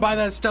 Dude, I want to buy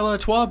that Stella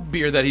Artois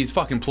beer that he's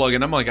fucking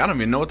plugging. I'm like, I don't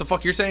even know what the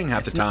fuck you're saying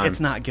half the time. It's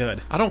not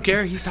good. I don't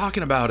care. He's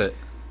talking about it.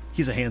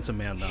 He's a handsome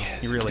man, though.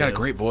 He really He's got is. a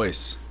great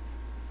voice.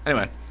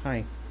 Anyway,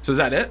 Hi. so is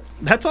that it?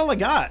 That's all I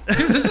got.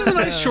 Dude, this is a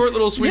nice, short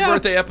little sweet Yeah.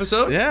 birthday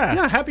episode. Yeah.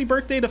 Yeah, happy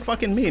birthday to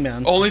fucking me,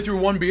 man. Only through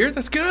one beer?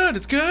 That's good.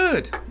 It's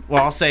good.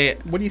 Well, I'll say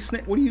it. What are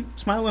you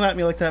smiling at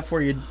me like that for,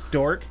 you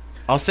dork?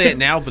 I'll say it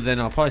now, but then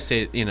I'll probably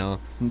say it,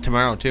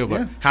 tomorrow too.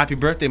 But Yeah. happy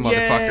birthday,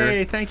 motherfucker.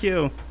 Yay, thank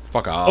you.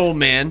 Fuck off. Old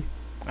man.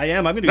 I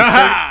am. I'm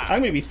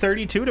gonna be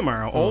 32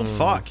 tomorrow. Old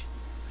fuck.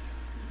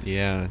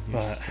 Yeah.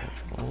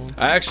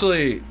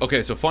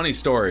 Okay, so funny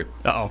story.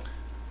 Uh-oh.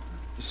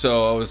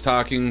 So I was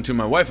talking to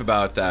my wife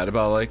about that,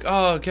 about like,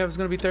 oh, Kevin's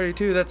gonna be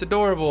 32. That's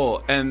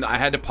adorable. And I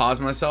had to pause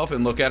myself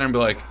and look at her and be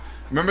like,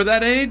 remember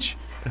that age?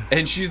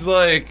 And she's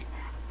like,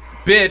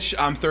 bitch,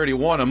 I'm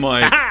 31. I'm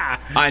like,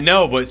 I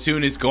know, but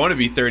soon it's going to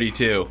be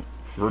 32.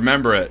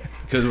 Remember it,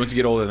 because once you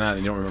get older than that,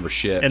 you don't remember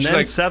shit. And she's then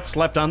like, Seth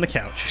slept on the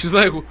couch. she's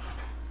like,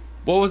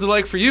 what was it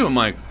like for you? I'm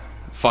like,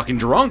 fucking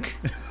drunk.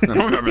 I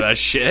don't remember that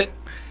shit.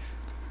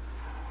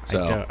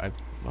 So,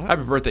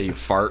 happy birthday, you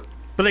fart.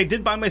 But I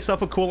did buy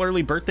myself a cool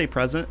early birthday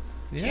present.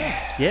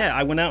 Yeah. Yeah,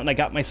 I went out and I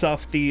got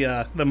myself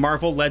the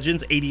Marvel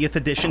Legends 80th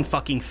edition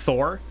fucking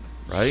Thor.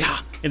 Right?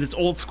 And it's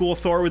old school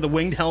Thor with the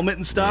winged helmet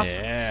and stuff.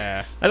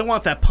 Yeah. I don't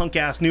want that punk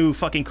ass new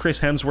fucking Chris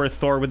Hemsworth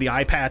Thor with the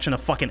eye patch and a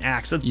fucking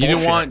axe. That's You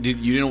bullshit.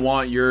 didn't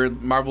want your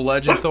Marvel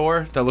Legend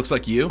Thor that looks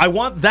like you? I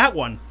want that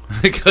one.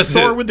 Because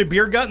Thor with the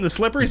beer gut and the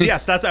slippers.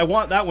 Yes, I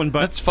want that one.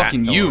 But that's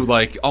fucking Fat you, Thor.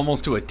 like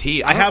almost to a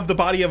T. I have the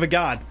body of a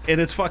god, and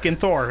it's fucking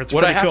Thor. It's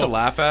What I pretty have cool. to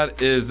laugh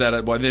at is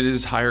that they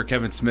just hire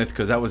Kevin Smith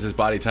because that was his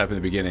body type in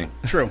the beginning.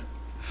 True.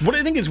 What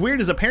I think is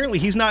weird is apparently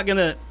he's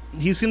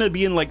gonna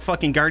be in like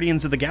fucking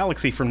Guardians of the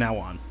Galaxy from now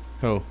on.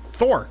 Who?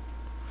 Thor.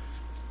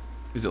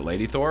 Is it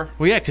Lady Thor?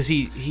 Well, yeah, because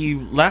he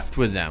left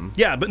with them.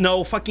 Yeah, but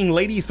no, fucking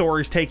Lady Thor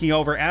is taking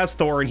over as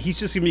Thor, and he's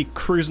just gonna be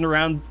cruising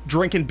around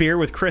drinking beer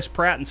with Chris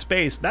Pratt in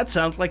space. That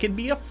sounds like it'd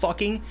be a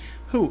fucking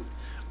hoot.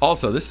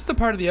 Also, this is the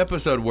part of the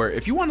episode where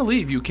if you want to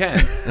leave, you can.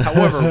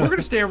 However, we're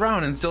gonna stay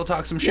around and still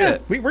talk some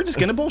shit. We're just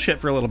gonna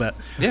bullshit for a little bit.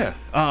 Yeah.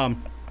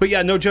 But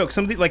yeah, no joke.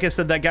 Somebody, like I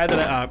said, that guy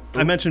that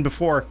I mentioned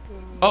before.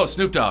 Oh,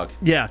 Snoop Dogg.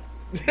 Yeah.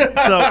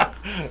 So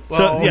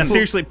yeah,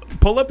 seriously,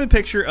 pull up a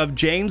picture of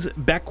James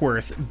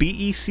Beckworth,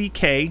 Beckwourth.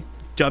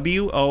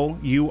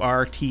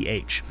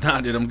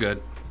 Nah, dude, I'm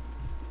good.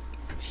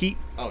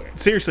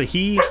 Seriously,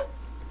 if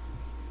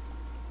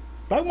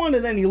I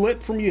wanted any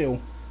lip from you,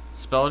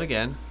 Spell it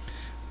again.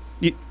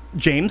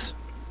 James,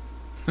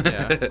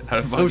 Yeah. How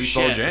the fuck do you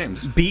spell shit.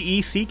 James?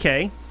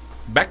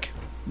 Beckwourth.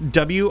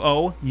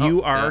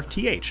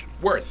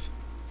 Worth.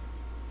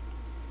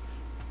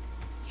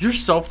 You're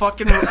so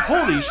fucking.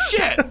 Holy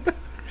shit.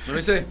 Let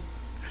me see.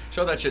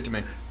 Show that shit to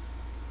me.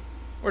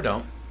 Or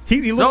don't.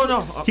 He looks,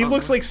 No. he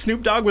looks like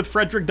Snoop Dogg with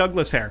Frederick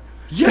Douglass hair.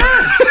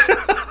 Yes.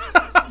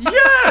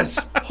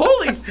 Yes.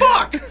 Holy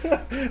fuck.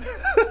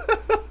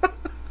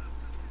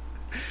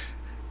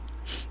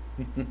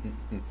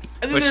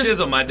 But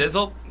shizzle, my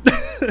dizzle.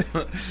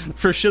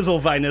 For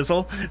shizzle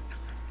vinyzzle.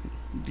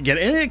 Get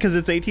in it because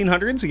it's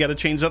 1800s. You got to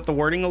change up the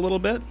wording a little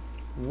bit.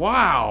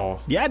 Wow.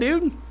 Yeah,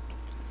 dude.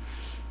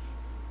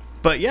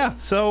 But yeah,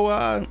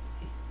 so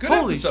Good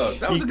Holy episode.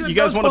 That was a good. you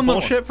guys that was want to a fun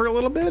little bullshit for a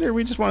little bit, or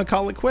we just want to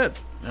call it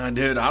quits? one.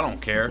 Dude, I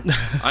don't care.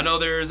 I know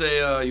there's a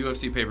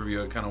UFC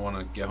pay-per-view I kind of want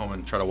to get home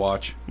and try to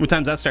watch. What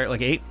time's that start?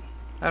 Like 8?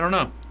 I don't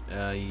know.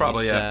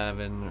 Probably, yeah.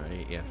 7 or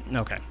 8, yeah.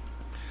 Okay.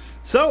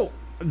 So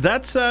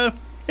that's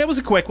it was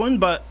a quick one,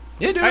 but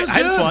Yeah, dude, it I was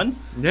had good. fun.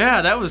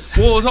 Yeah, that was.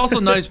 Well, it was also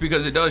nice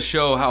because it does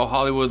show how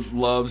Hollywood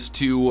loves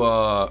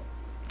to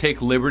take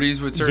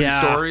liberties with certain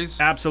Yeah, stories.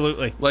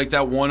 absolutely. Like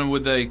that one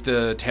with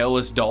the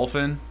tailless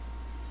dolphin.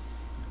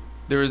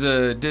 There was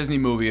a Disney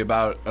movie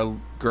about a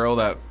girl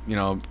that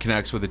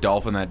connects with a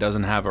dolphin that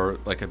doesn't have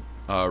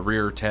a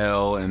rear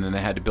tail, and then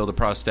they had to build a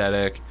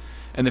prosthetic.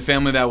 And the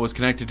family that was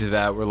connected to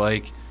that were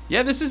like,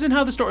 "Yeah, this isn't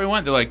how the story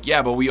went." They're like,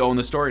 "Yeah, but we own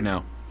the story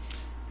now."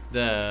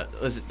 The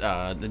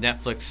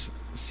Netflix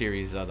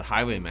series, The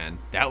Highwayman.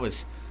 That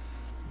was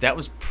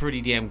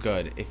pretty damn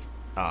good.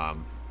 But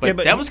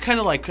but that was kind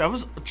of like, that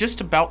was just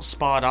about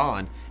spot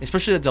on,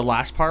 especially the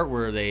last part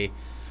where they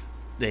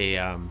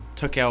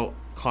took out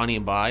Connie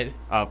and Clyde.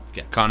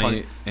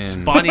 Connie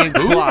and Bonnie and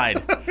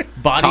Clyde.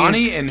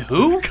 Connie and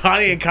who?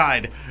 Connie and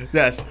Clyde.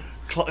 Yes.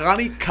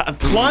 Connie.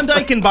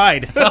 Klondike and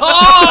Bide.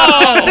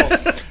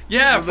 Oh,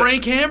 Yeah,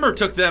 Frank Hammer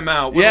took them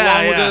out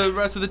along with the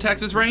rest of the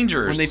Texas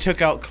Rangers. When they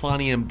took out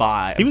Kalani and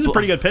Bai. He was a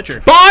pretty good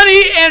pitcher.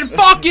 Bonnie and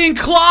fucking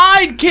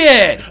Clyde,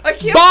 kid!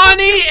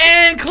 Bonnie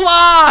and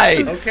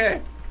Clyde!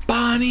 Okay.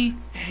 Bonnie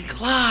and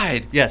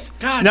Clyde. Yes.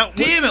 God Now,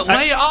 damn it,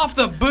 lay off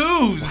the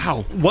booze.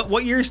 Wow.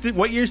 What years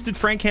did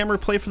Frank Hammer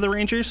play for the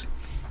Rangers?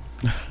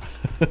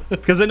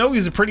 Because I know he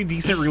was a pretty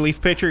decent relief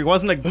pitcher. He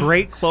wasn't a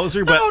great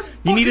closer, but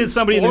you needed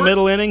somebody in the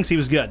middle innings. He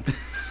was good.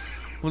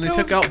 When they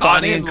took out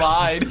Bonnie and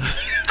Clyde.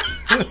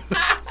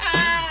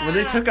 When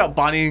they took out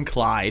Bonnie and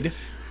Clyde,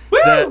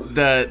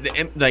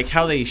 the like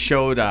how they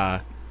showed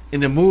in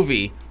the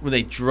movie when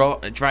they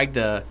dragged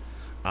the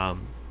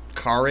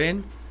car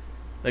in,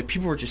 like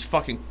people were just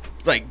fucking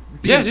like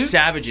being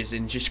savages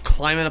and just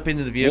climbing up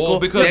into the vehicle. Well,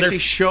 because they actually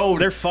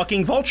showed They're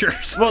fucking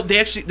vultures. Well, they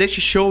actually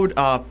showed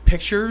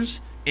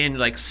pictures in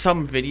like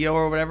some video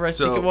or whatever I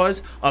think it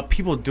was of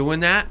people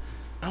doing that.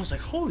 I was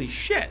like, holy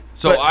shit.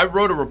 So I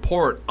wrote a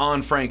report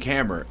on Frank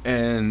Hammer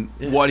and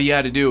what he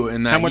had to do.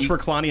 And that How much were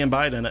Kalani and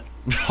Biden in it?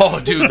 Oh,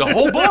 dude, the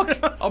whole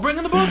book. I'll bring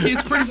in the book.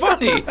 It's pretty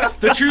funny.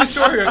 The true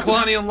story of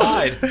Kalani and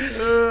Lied.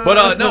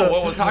 But no,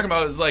 what I was talking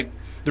about is like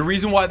the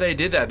reason why they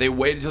did that. They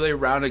waited till they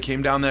rounded,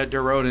 came down that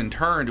dirt road and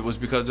turned. It was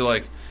because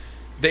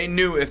they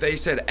knew if they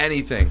said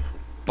anything.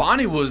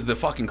 Bonnie was the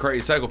fucking crazy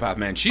psychopath,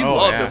 man. She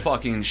loved to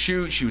fucking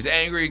shoot. She was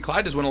angry.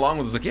 Clyde just went along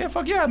with it. Was like, yeah,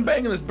 fuck yeah, I'm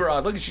banging this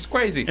broad. Look, she's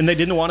crazy. And they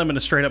didn't want him in a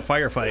straight up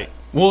firefight.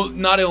 Well,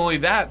 not only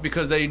that,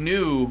 because they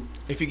knew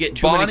if you get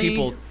too many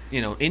people,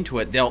 into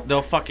it,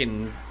 they'll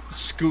fucking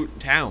scoot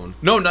town.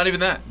 No, not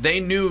even that. They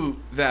knew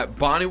that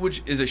Bonnie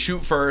is a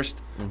shoot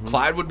first,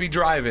 Clyde would be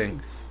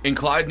driving, and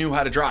Clyde knew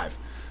how to drive.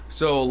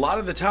 So a lot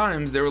of the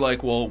times they were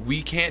like, well,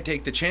 we can't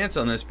take the chance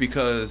on this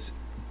because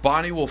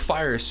Bonnie will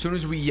fire as soon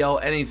as we yell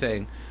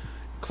anything.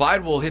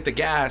 Clyde will hit the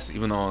gas,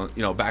 even though,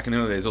 back in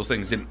the old days, those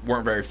things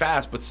weren't very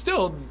fast, but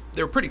still,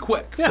 they were pretty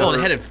quick. Yeah. Well, it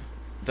had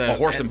a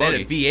horse and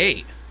buggy. Had a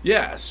V8.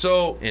 Yeah,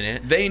 so in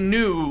it. They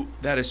knew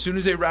that as soon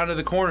as they rounded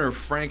the corner,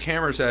 Frank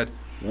Hammer said,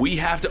 we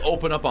have to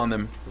open up on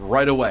them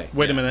right away.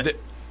 Wait a minute.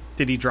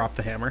 Did he drop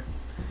the hammer?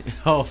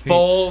 Oh,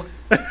 full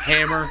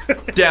hammer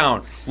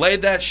down.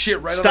 Laid that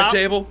shit right on the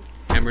table.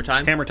 Hammer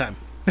time? Hammer time.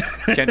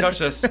 Can't touch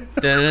this.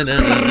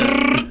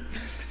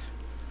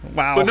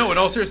 Wow. But no, in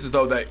all seriousness,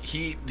 though, that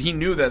he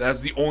knew that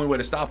was the only way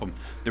to stop them.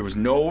 There was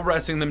no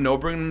arresting them, no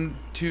bringing them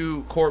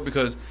to court,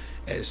 because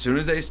as soon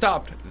as they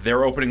stopped,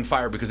 they're opening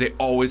fire because they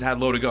always had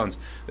loaded guns.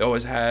 They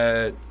always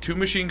had 2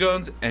 machine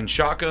guns and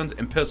shotguns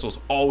and pistols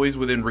always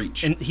within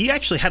reach. And he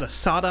actually had a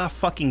sawed-off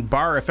fucking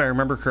bar, if I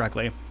remember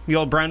correctly. The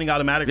old Browning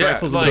automatic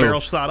rifles with the barrel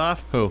sawed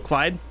off. Who?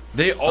 Clyde.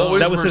 They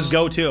always that was his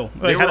go-to.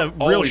 They had a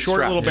real short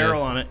strapped. little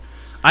barrel on it.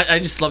 I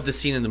just love the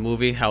scene in the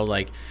movie how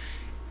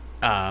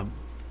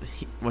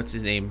what's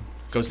his name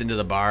goes into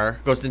the bar,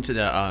 goes into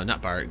the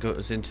not bar,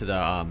 goes into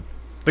the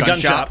gun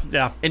shop.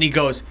 Yeah, and he's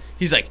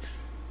like,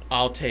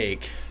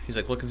 he's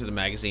like looking through the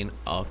magazine.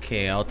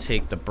 Okay, I'll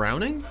take the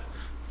Browning.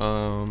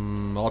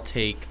 I'll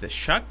take the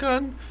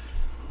shotgun.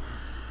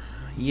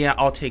 Yeah,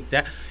 I'll take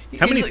that.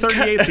 How many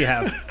 38s you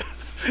have?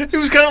 It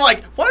was kind of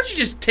like, why don't you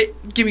just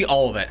give me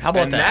all of it? How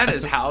about that? And that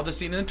is how the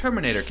scene in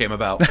Terminator came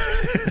about.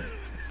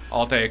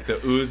 I'll take the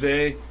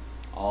Uzi.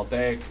 I'll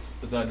take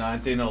the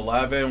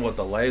 1911 with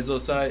the laser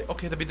sight.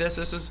 Okay, that'd be this.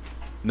 This is...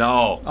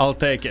 No. I'll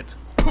take it.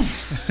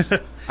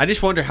 I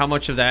just wonder how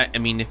much of that,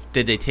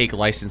 did they take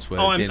license with?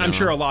 Oh, I'm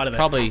sure a lot of it.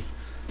 Probably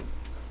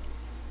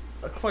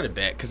quite a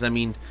bit, because,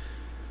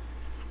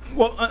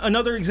 Well,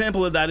 another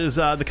example of that is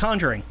The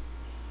Conjuring.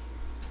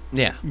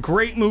 Yeah.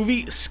 Great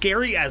movie,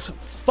 scary as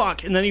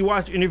fuck. And then you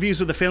watch interviews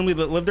with the family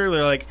that lived there,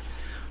 they're like,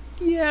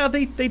 yeah,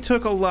 they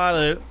took a lot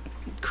of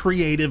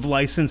creative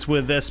license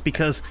with this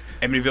because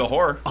Amityville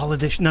Horror. All of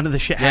this, none of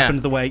this shit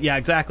happened the way. Yeah,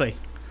 exactly.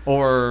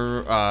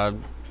 Or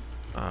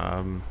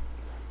can't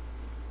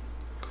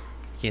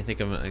think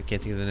of the name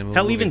of the movie.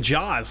 Hell, even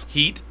Jaws.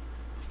 Heat,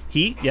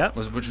 yeah.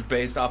 which was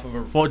based off of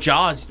a... Well,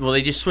 Jaws,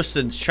 they just switched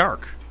the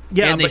shark.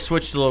 Yeah, and they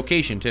switched the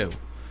location too,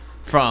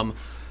 from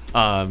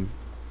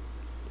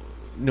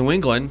New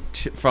England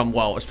from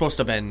it's supposed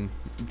to have been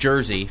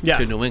Jersey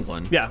to New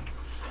England. Yeah.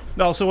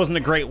 It also wasn't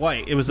a great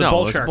white. It was a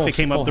bull shark that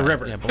came up the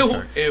river.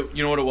 Yeah,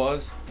 you know what it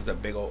was? It was that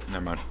big old...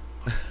 Never mind.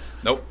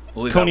 Nope.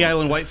 We'll Coney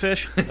Island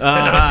whitefish. that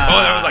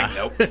was like,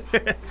 nope.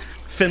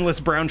 Finless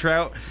brown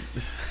trout.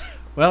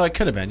 Well, it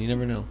could have been. You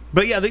never know.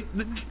 But yeah,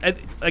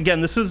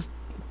 again, this is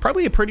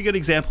probably a pretty good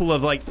example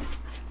of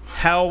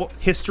how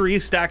history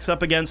stacks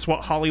up against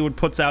what Hollywood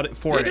puts out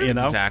for it, you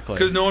know? Exactly.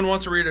 Because no one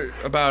wants to read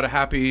about a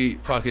happy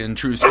fucking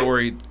true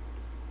story.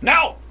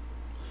 No!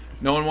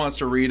 No one wants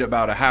to read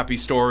about a happy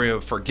story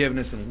of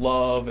forgiveness and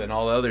love and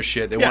all the other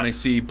shit. They want to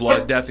see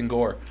blood, death, and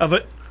gore. Of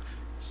it.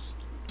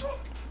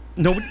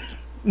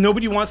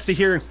 Nobody wants to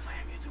hear...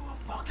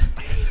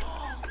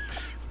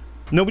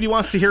 Nobody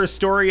wants to hear a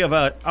story of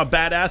a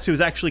badass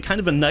who's actually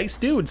kind of a nice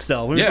dude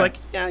still. Who's like,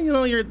 yeah,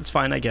 it's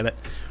fine, I get it.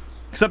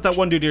 Except that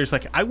one dude here's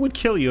like, I would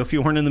kill you if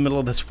you weren't in the middle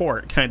of this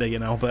fort, kind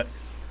of, but...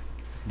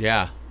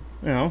 Yeah.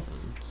 All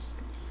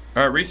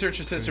right, research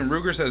assistant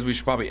Ruger says we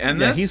should probably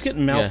end this. Yeah, he's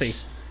getting mouthy.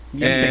 Yes.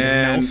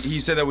 And enough. he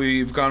said that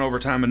we've gone over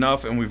time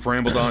enough and we've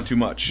rambled on too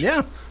much.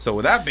 Yeah. So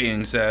with that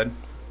being said,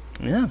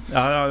 Yeah.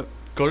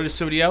 Go to the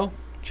studio,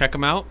 check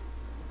them out.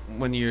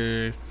 When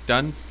you're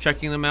done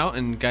checking them out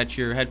and got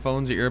your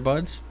headphones or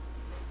earbuds,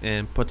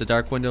 and put the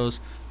Dark Windows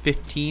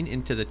 15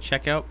 into the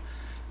checkout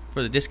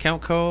for the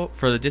discount code of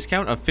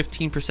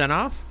 15%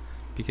 off,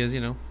 because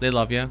they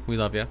love you, we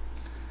love you.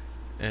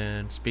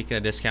 And speaking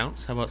of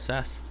discounts, how about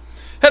Seth?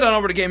 head on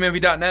over to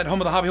GameEnvy.net,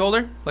 home of the hobby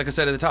holder. Like I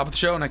said at the top of the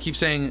show, and I keep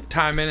saying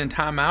time in and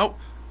time out,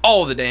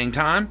 all the dang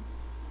time.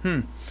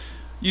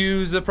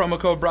 Use the promo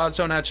code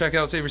Broadstone at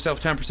checkout, save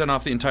yourself 10%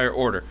 off the entire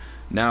order.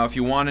 Now, if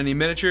you want any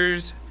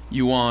miniatures,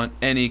 you want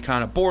any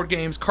kind of board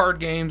games, card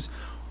games,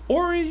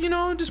 or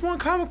just want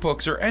comic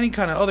books or any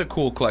kind of other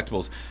cool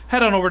collectibles,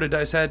 head on over to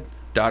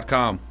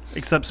dicehead.com.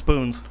 Except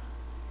spoons.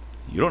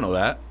 You don't know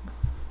that.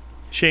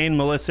 Shane,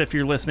 Melissa, if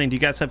you're listening, do you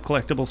guys have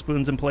collectible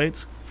spoons and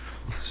plates?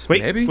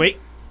 Wait, Maybe. wait.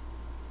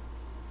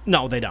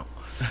 No, they don't.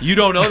 You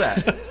don't know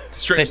that.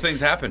 Strange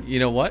things happen. You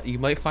know what? You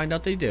might find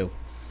out they do.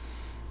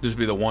 This would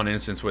be the one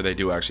instance where they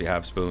do actually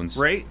have spoons.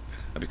 Right?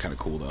 That'd be kind of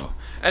cool, though.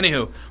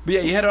 Anywho, but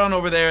yeah, you head on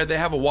over there. They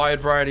have a wide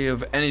variety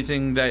of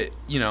anything that,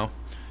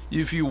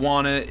 if you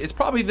want it, it's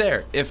probably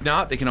there. If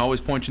not, they can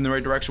always point you in the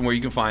right direction where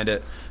you can find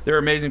it. They're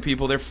amazing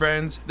people. They're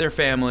friends. They're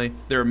family.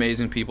 They're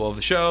amazing people of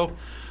the show.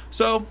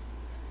 So,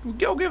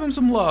 go give them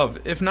some love.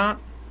 If not,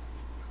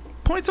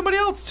 point somebody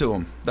else to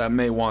them that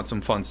may want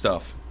some fun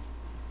stuff.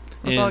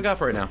 That's all I got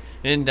for right now.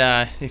 And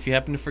if you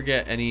happen to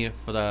forget any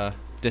of the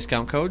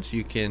discount codes,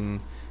 you can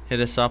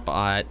hit us up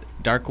at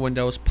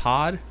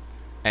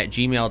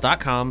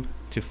darkwindowspod@gmail.com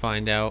to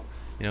find out,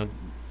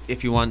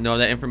 if you want to know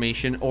that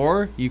information.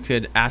 Or you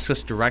could ask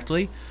us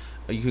directly.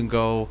 You can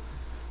go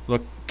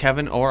look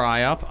Kevin or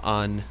I up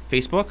on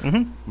Facebook.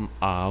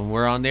 Mm-hmm.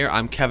 We're on there.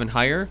 I'm Kevin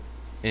Heyer,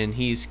 and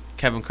he's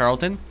Kevin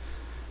Carlton.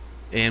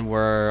 And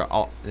we're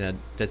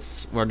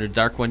under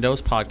Dark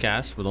Windows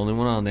Podcast. We're the only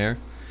one on there.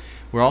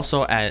 We're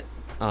also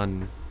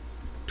on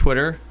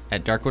Twitter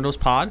at Dark Windows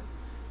Pod,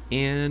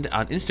 and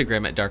on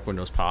Instagram at Dark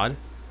Windows Pod.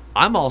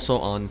 I'm also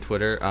on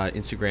Twitter,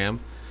 Instagram.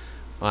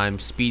 I'm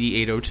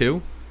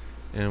Speedy802.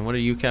 And what are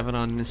you, Kevin,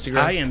 on Instagram?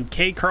 I am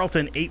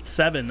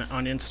KCarlton87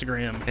 on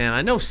Instagram. And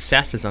I know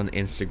Seth is on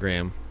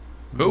Instagram.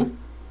 Who?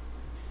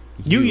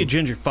 You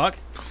ginger fuck.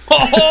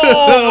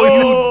 Oh,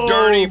 you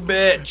dirty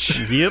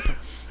bitch. Yep.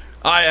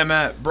 I am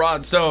at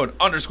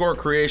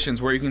Broadstone_creations,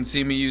 where you can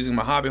see me using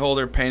my hobby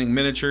holder, painting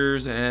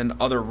miniatures, and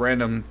other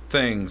random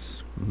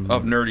things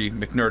of nerdy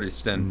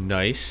McNerdyston.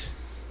 Nice.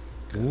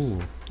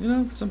 Ooh.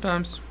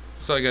 Sometimes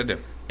that's all you gotta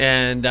do.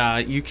 And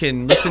you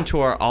can listen to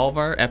all of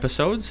our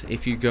episodes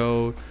if you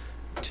go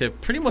to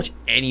pretty much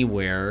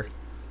anywhere.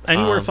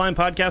 Anywhere fine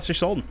podcasts are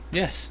sold.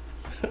 Yes.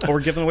 Or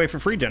given away for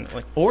free,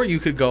 generally. Or you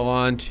could go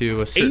on to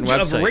a certain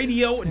website.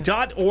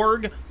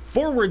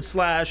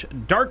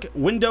 ageofradio.org/Dark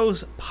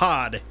Windows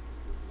Pod.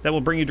 That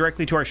will bring you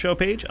directly to our show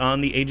page on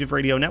the Age of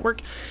Radio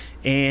Network.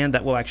 And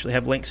that will actually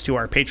have links to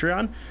our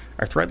Patreon,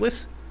 our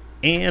Threadless,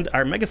 and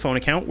our Megaphone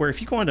account, where if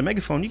you go onto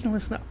Megaphone, you can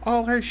listen to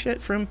all our shit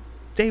from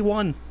day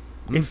one.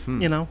 If,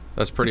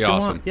 That's pretty if you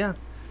awesome. want. Yeah.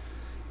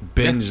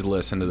 Binge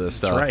listen to this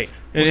stuff. That's right.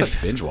 What's And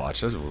that binge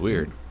watch? That's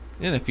weird.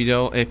 And if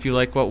you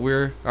like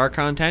our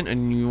content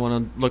and you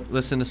want to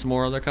listen to some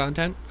more other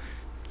content,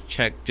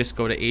 just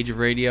go to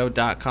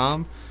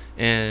ageofradio.com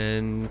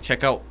and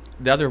check out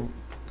the other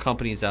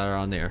companies that are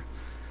on there,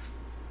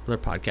 other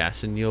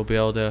podcasts, and you'll be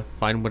able to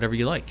find whatever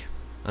you like.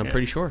 I'm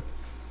pretty sure.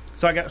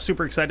 So I got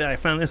super excited. I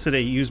found this at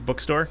a used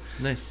bookstore.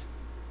 Nice.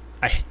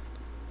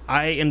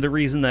 I am the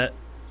reason that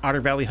Otter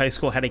Valley High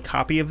School had a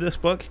copy of this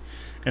book,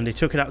 and they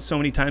took it out so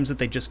many times that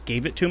they just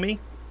gave it to me,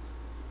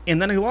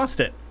 and then I lost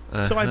it.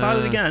 So I bought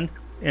it again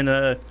in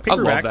a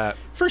paperback that.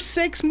 for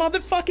 $6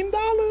 motherfucking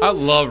dollars. I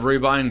love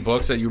rebuying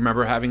books that you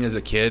remember having as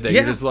a kid that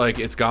you're just like,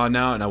 it's gone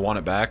now and I want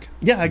it back.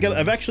 Yeah,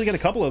 I've actually got a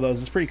couple of those.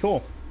 It's pretty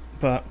cool.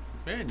 But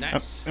Very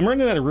nice. I'm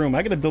running out of room.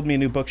 I got to build me a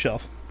new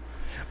bookshelf.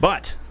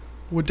 But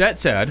With that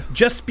said,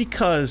 just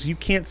because you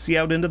can't see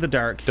out into the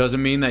dark,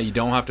 Doesn't mean that you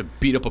don't have to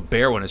beat up a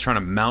bear when it's trying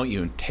to mount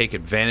you and take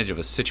advantage of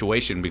a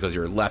situation because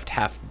you're left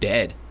half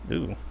dead.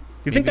 ooh,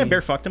 you think that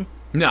bear fucked him?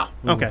 No.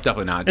 Okay,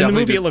 Definitely not. In the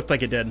Definitely movie, just- it looked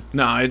like it did.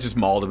 No, it just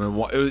mauled him.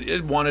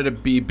 It wanted to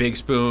be Big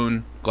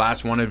Spoon.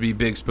 Glass wanted to be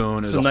Big Spoon.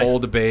 It was Some a nice- whole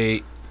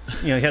debate.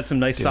 He had some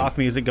nice soft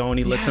music going.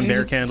 He lit some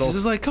bear This candles.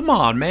 is like, come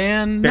on,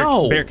 man.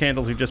 No. Bear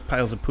candles are just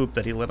piles of poop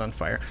that he lit on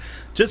fire.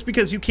 Just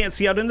because you can't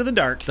see out into the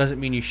dark. doesn't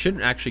mean you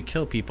shouldn't actually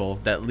kill people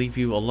that leave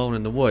you alone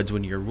in the woods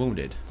when you're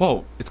wounded.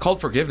 Whoa, it's called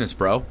forgiveness,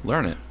 bro.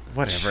 Learn it.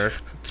 Whatever.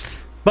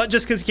 But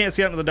just because you can't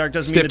see out into the dark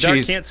doesn't mean the Stiff dark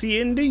cheese. can't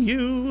see into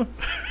you.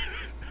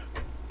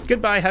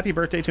 Goodbye. Happy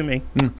birthday to me.